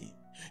spoke to him,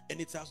 and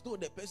it's as though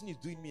the person is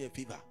doing me a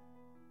favor.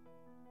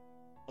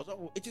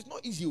 Also, it is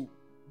not easy,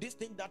 this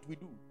thing that we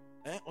do.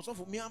 Also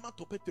for me, I'm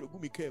to Petro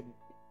Gumike.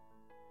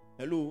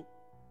 Hello,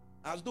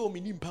 as though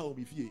me nimpa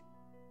me fear,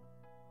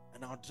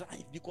 and I'll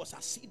drive because I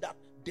see that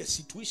the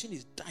situation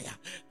is dire.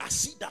 I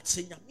see that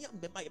saying me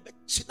and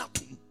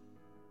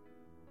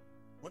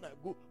when I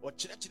go or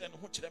and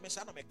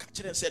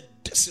said,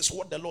 this is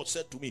what the Lord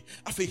said to me.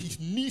 After his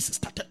knees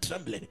started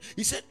trembling,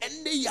 he said,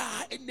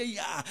 I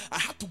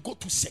had to go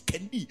to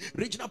Secondary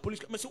Regional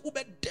Police. I said,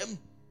 them.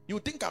 You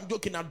think I'm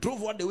joking? I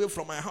drove all the way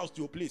from my house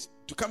to your place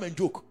to come and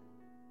joke.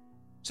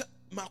 So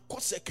my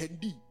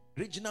Secondary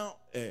Regional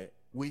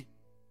way.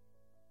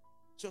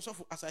 So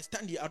as I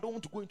stand here, I don't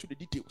want to go into the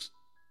details.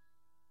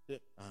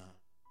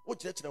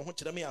 What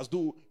as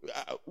though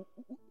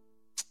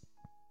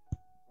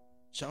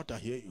shout, I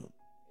hear you.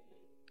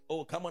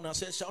 Oh, come on, I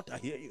said, shout, I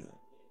hear you.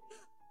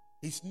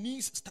 His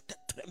knees started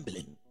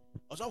trembling.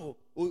 Also,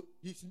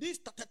 his knees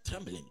started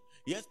trembling.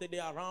 Yesterday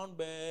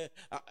around,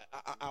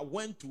 I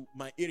went to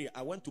my area.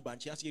 I went to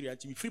Banchias area.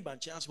 To free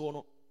Banchias,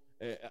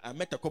 I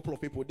met a couple of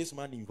people, this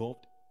man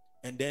involved.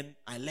 And then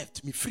I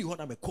left. Me free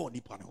when I'm a call.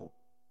 His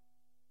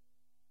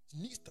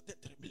knees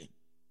started trembling.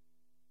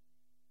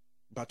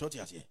 But what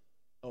you say?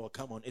 Oh,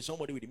 come on. Is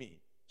somebody with me?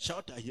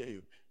 Shout, I hear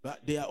you. But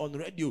they are on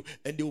radio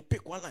and they will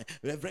pick one line.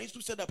 Reverend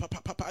Stu said that,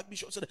 Papa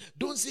Bishop said that,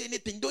 don't say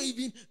anything, don't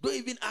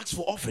even ask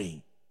for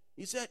offering.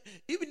 He said,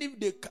 even if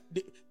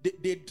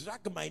they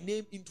drag my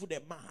name into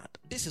the mud,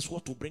 this is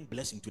what will bring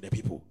blessing to the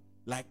people.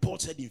 Like Paul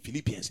said in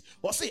Philippians.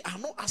 Or say,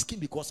 I'm not asking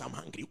because I'm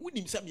hungry.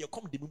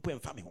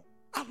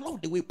 I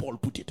love the way Paul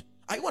put it.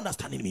 Are you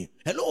understanding me?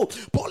 Hello.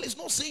 Paul is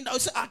not saying that. He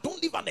said, I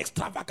don't live an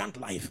extravagant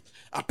life.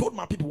 I told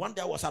my people one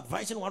day, I was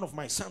advising one of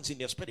my sons in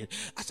their spirit.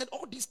 I said,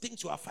 all these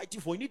things you are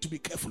fighting for, you need to be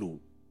careful.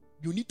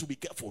 You need to be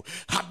careful.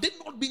 Had they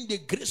not been the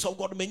grace of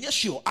God,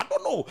 I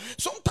don't know.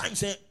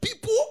 Sometimes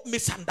people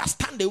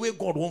misunderstand the way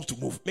God wants to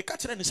move.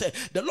 Mekacheren said,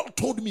 the Lord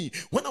told me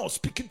when I was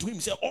speaking to him, he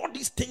said, all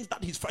these things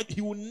that he's fighting,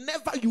 he will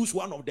never use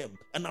one of them.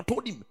 And I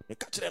told him,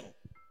 Mekacheren,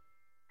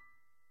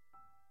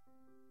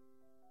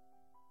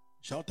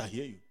 shout, I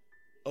hear you.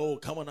 Oh,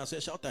 come on, I say,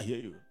 shout, I hear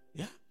you.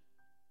 Yeah.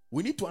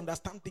 We need to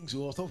understand things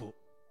also.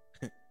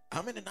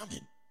 Amen and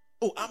amen.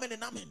 Oh, amen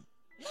and amen.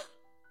 Yeah.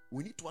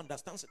 We need to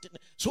understand certain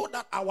so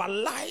that our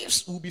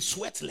lives will be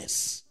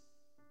sweatless.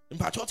 And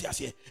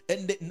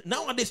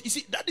nowadays, you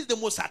see, that is the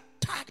most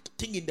attacked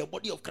thing in the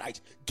body of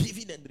Christ,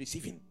 giving and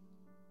receiving.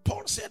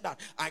 Paul said that,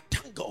 I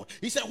thank God.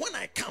 He said, when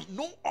I come,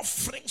 no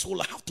offerings will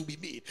have to be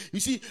made.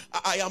 You see,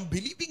 I am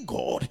believing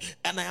God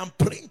and I am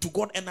praying to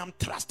God and I'm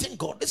trusting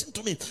God. Listen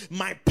to me.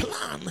 My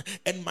plan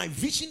and my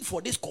vision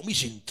for this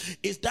commission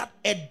is that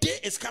a day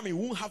is coming,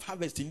 we won't have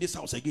harvest in this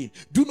house again.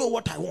 Do you know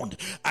what I want?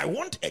 I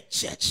want a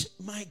church,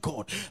 my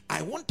God.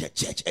 I want a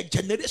church, a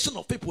generation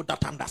of people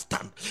that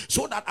understand.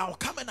 So that I'll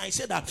come and I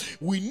say that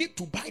we need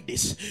to buy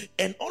this.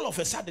 And all of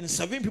a sudden,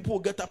 7 people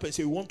will get up and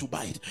say, we want to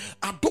buy it.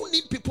 I don't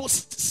need people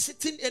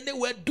sitting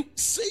anywhere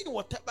saying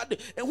whatever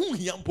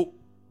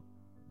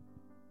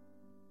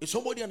is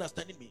somebody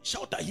understanding me?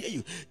 Shout, I hear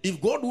you.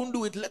 If God won't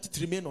do it, let it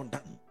remain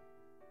undone.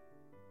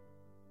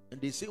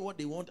 And they say what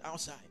they want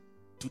outside.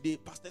 Today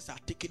pastors are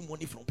taking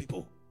money from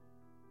people.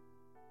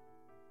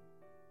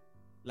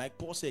 Like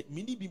Paul said,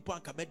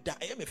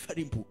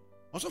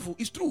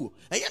 it's true.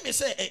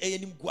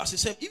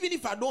 Even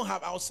if I don't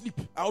have, I'll sleep.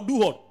 I'll do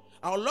what?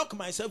 I'll lock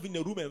myself in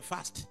a room and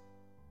fast.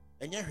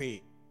 And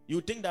you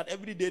think that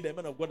every day the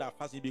men of God are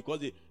fasting because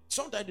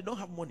sometimes they don't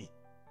have money.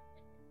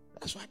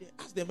 That's why they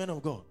ask the men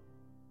of God.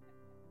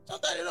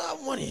 Sometimes they don't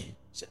have money.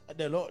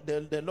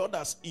 The Lord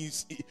has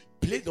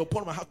placed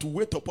upon my heart to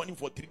wait upon him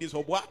for 3 days.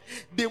 Or what?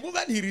 The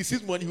moment he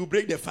receives money, he will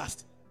break the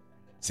fast.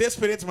 Say,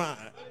 spirit man.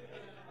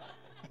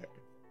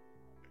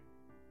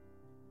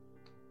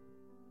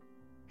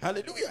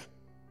 Hallelujah.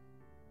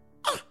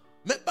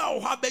 Maybe I'll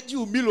have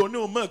you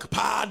million milk.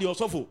 Pad your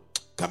sofa.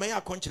 Come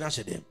here, continue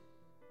them.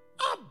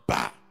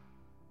 Abba.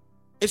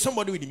 Is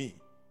somebody with me?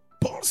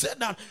 Paul said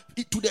that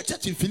to the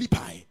church in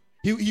Philippi,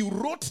 he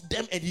wrote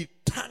them and he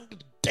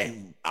thanked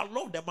them. I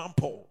love the man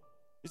Paul.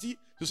 You see,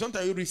 so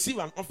sometimes you receive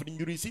an offering,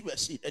 you receive a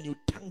seed, and you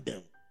thank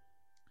them.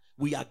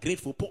 We are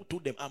grateful. Paul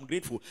told them, I'm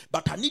grateful.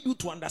 But I need you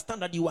to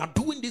understand that you are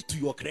doing this to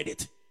your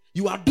credit.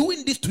 You are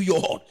doing this to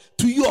your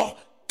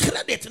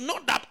credit,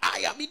 not that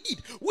I am in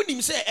need. When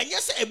him say, and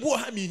yes, a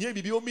boy me here,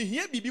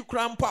 baby,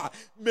 grandpa,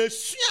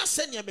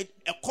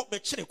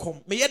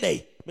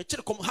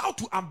 how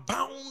to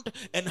abound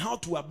and how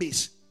to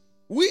abase.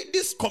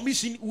 This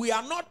commission, we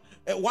are not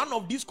one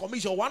of these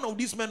commission, one of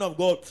these men of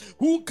God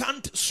who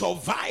can't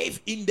survive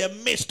in the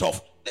midst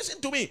of.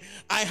 Listen to me,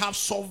 I have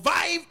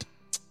survived.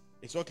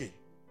 It's okay.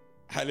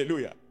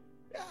 Hallelujah.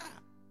 Yeah.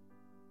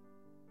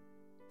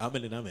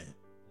 Amen and amen.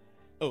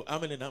 Oh,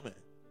 amen and amen.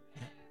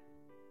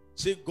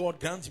 Say, God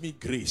grant me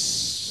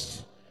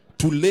grace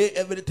to lay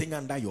everything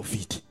under your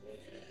feet.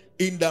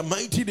 In the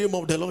mighty name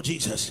of the Lord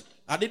Jesus.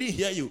 I didn't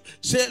hear you.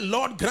 Say,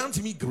 Lord,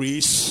 grant me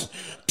grace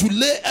to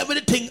lay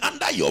everything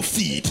under your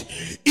feet.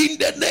 In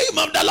the name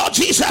of the Lord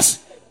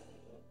Jesus.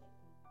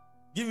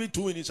 Give me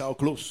 2 minutes, I'll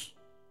close.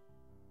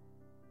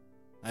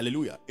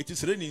 Hallelujah. It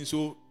is raining,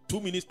 so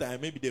 2 minutes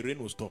time, maybe the rain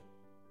will stop.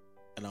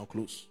 And I'll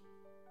close.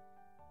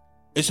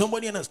 Is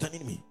somebody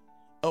understanding me?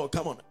 Oh,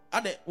 come on.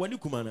 When you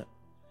come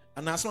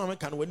and as long as I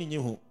can win in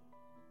you.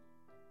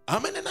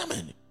 Amen and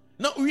amen.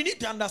 Now we need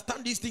to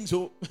understand these things.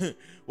 So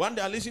one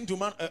day I listened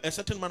to a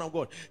certain man of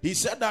God. He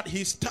said that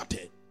he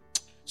started.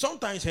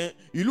 Sometimes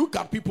you look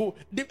at people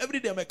every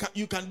day.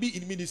 You can be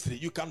in ministry,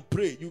 you can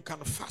pray, you can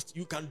fast,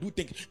 you can do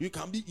things, you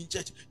can be in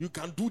church, you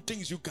can do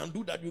things, you can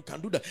do that, you can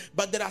do that.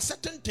 But there are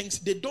certain things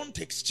they don't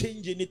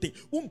exchange anything.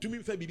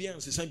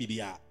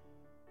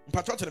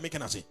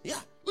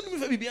 Yeah.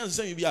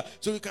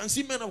 So you can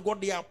see men of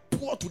God, they are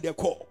poor to their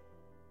core.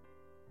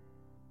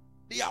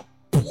 They are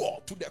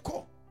poor to their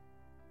core.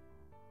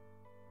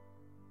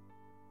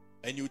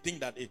 And you think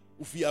that no,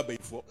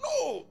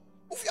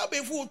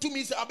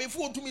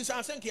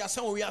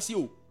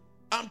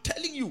 I'm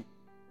telling you,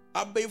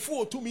 and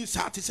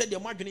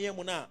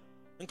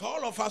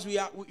all of us we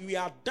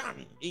are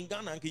done in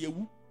Ghana.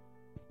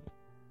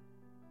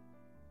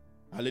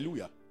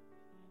 Hallelujah.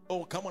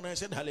 Oh, come on, I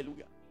said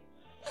hallelujah.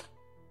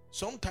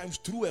 Sometimes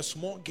through a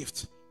small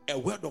gift, a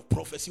word of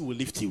prophecy will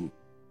lift you.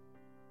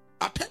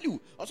 I tell you,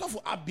 also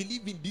I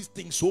believe in these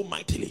things so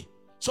mightily.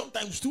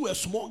 Sometimes through a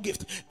small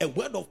gift, a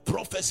word of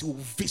prophecy will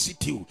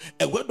visit you.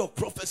 A word of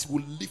prophecy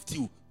will lift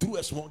you through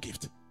a small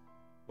gift.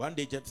 One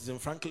day, Jefferson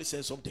Franklin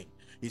said something.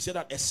 He said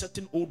that a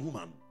certain old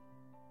woman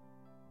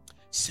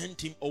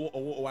sent him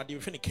over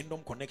the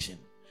Kingdom Connection.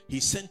 He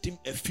sent him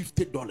a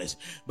 $50.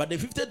 But the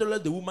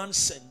 $50 the woman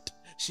sent,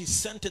 she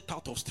sent it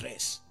out of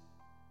stress.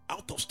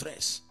 Out of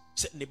stress.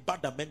 Set in a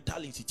bad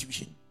mental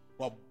institution.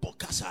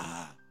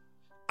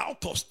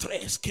 Out of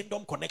stress,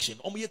 Kingdom Connection.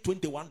 Only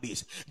 21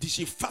 days.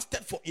 She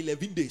fasted for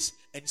 11 days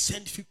and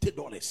sent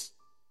 $50.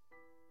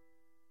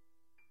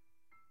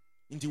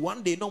 In the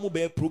one day normal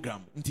bear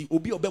program, in the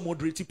obi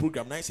moderating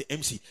program, nice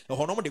MC.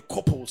 The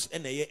couples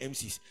and the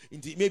MCs.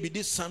 In the maybe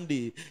this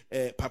Sunday,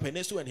 Papa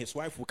Nesto and his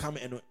wife will come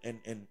and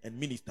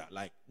minister,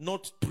 like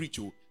not preach,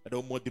 but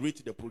they'll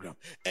moderate the program.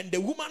 And the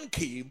woman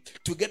came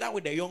together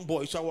with the young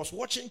boy. So I was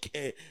watching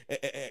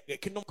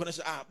Kingdom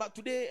Connection. But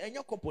today and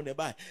your couple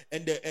nearby,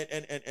 and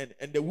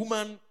the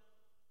woman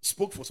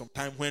spoke for some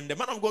time. When the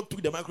man of God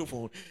took the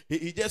microphone,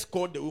 he just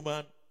called the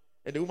woman,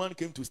 and the woman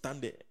came to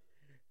stand there.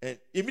 And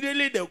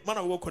immediately the man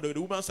of God, the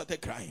woman started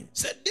crying.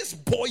 Said, "This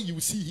boy you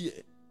see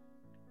here,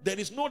 there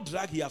is no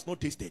drug he has not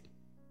tasted.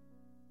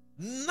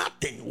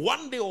 Nothing.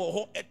 One day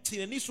or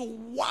so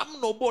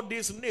 1 or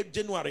days in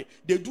January,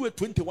 they do a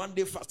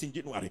 21-day fast in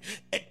January.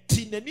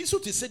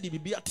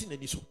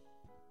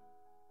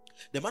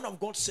 The man of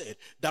God said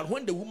that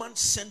when the woman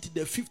sent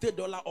the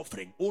 $50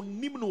 offering,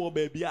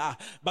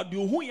 but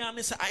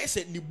the I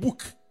said in the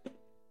book.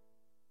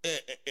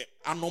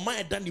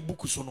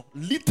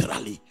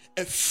 Literally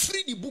a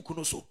free book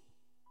no so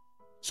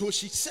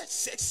she said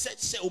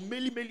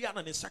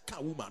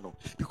woman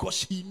because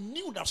she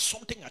knew that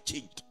something had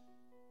changed.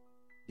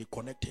 They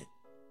connected.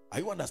 Are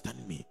you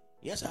understanding me?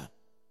 Yes, sir.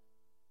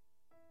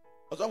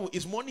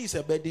 If money is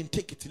a burden,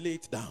 take it, lay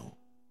it down.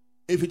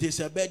 If it is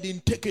a burden,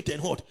 take it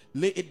and what?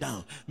 Lay it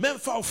down. Men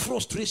found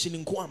frustration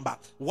in Kwamba.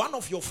 One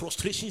of your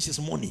frustrations is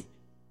money.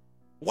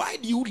 Why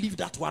do you leave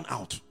that one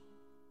out?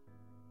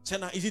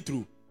 Senna, is it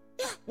true?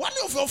 Yeah, one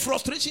of your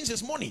frustrations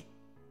is money.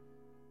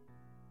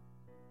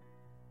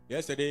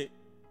 Yesterday,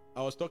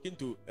 I was talking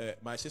to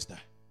my sister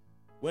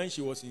when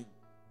she was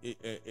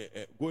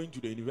going to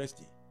the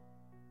university.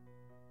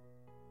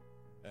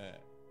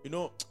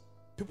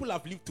 People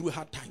have lived through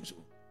hard times.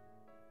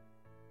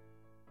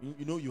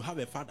 You have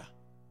a father,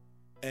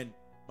 and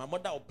my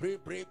mother will pray.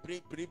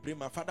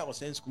 My father was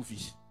sending school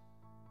fees,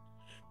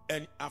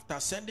 and after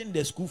sending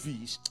the school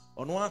fees,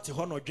 on one to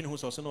honor Jane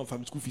who's also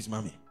from school fees,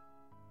 mommy,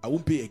 I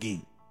won't pay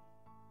again.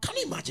 Can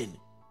you imagine?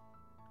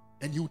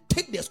 And you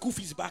take the school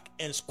fees back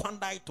and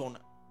squander it on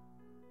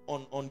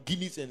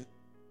guineas and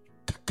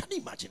can you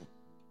imagine?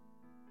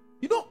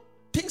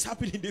 Things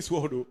happen in this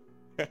world. Oh.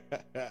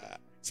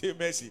 Say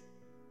mercy.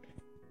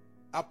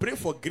 I pray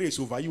for grace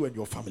over you and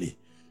your family.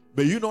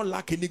 May you not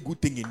lack any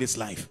good thing in this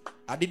life.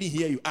 I didn't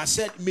hear you. I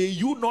said, may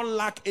you not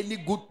lack any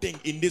good thing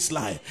in this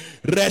life.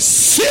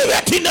 Receive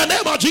it in the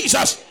name of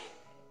Jesus.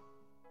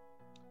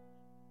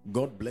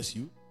 God bless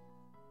you.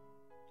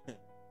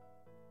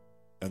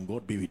 And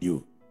God be with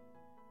you.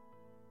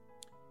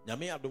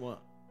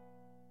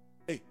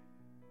 Hey,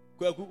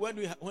 when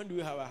do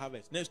we have a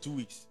harvest? Next 2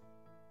 weeks.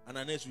 And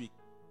next week.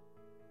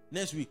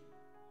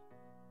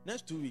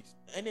 Next 2 weeks.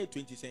 Any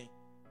 20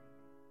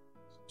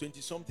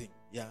 something.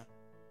 Yeah.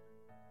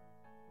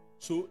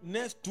 So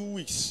next 2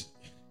 weeks.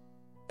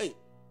 Hey,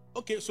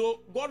 okay,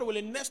 so God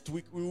willing, next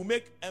week we will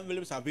make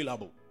envelopes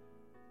available.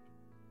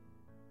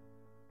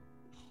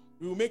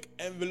 We will make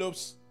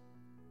envelopes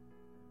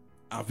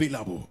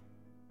available.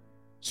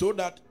 So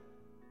that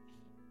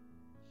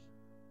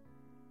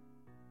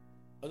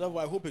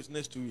I hope it's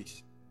next 2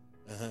 weeks.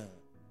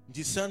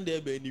 This Sunday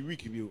be in the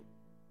week view.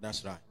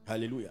 That's right.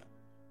 Hallelujah.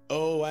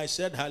 Oh, I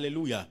said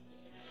hallelujah.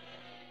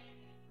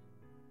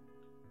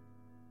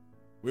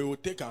 We will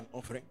take an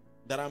offering.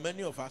 There are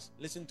many of us,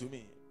 listen to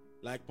me,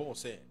 like Paul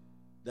said,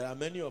 there are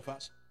many of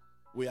us,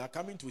 we are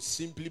coming to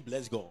simply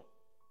bless God.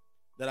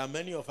 There are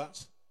many of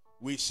us,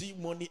 we see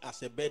money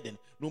as a burden.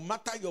 No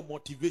matter your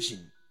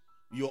motivation,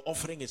 your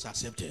offering is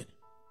accepted.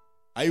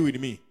 Are you with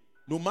me?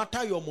 No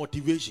matter your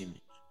motivation,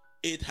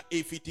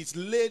 if it is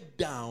laid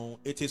down,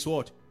 it is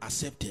what?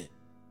 Accepted.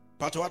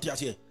 Pastor, what you are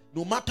saying?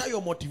 No matter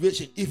your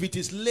motivation, if it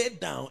is laid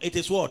down, it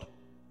is what?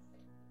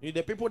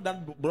 The people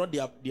that brought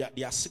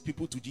their sick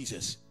people to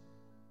Jesus.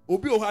 Your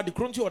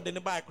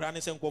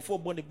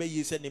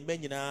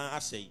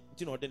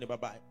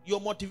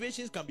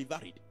motivations can be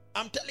varied.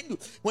 I'm telling you,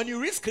 when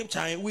you read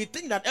scripture, we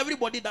think that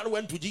everybody that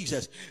went to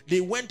Jesus, they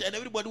went and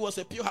everybody was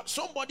a pure heart.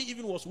 Somebody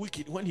even was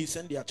wicked when he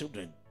sent their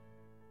children.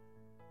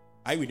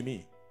 Are you with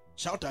me?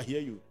 Shout, I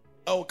hear you.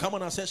 Oh, come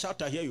on, I said, shout,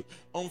 I hear you.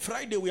 On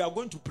Friday, we are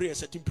going to pray a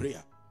certain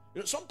prayer.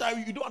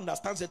 Sometimes you don't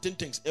understand certain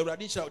things.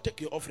 Everybody shall take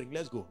your offering.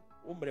 Let's go.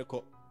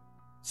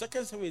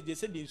 Second service, they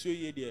said,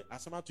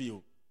 to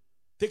you.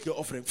 Take your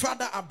offering.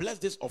 Father, I bless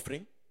this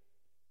offering.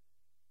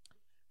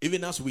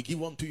 Even as we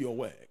give unto your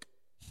work,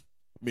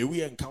 may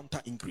we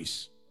encounter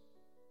increase.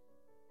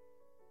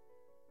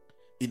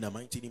 In the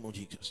mighty name of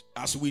Jesus.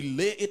 As we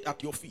lay it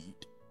at your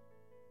feet,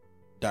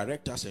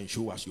 direct us and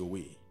show us your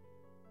way.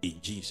 In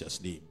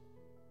Jesus' name.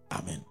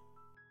 Amen.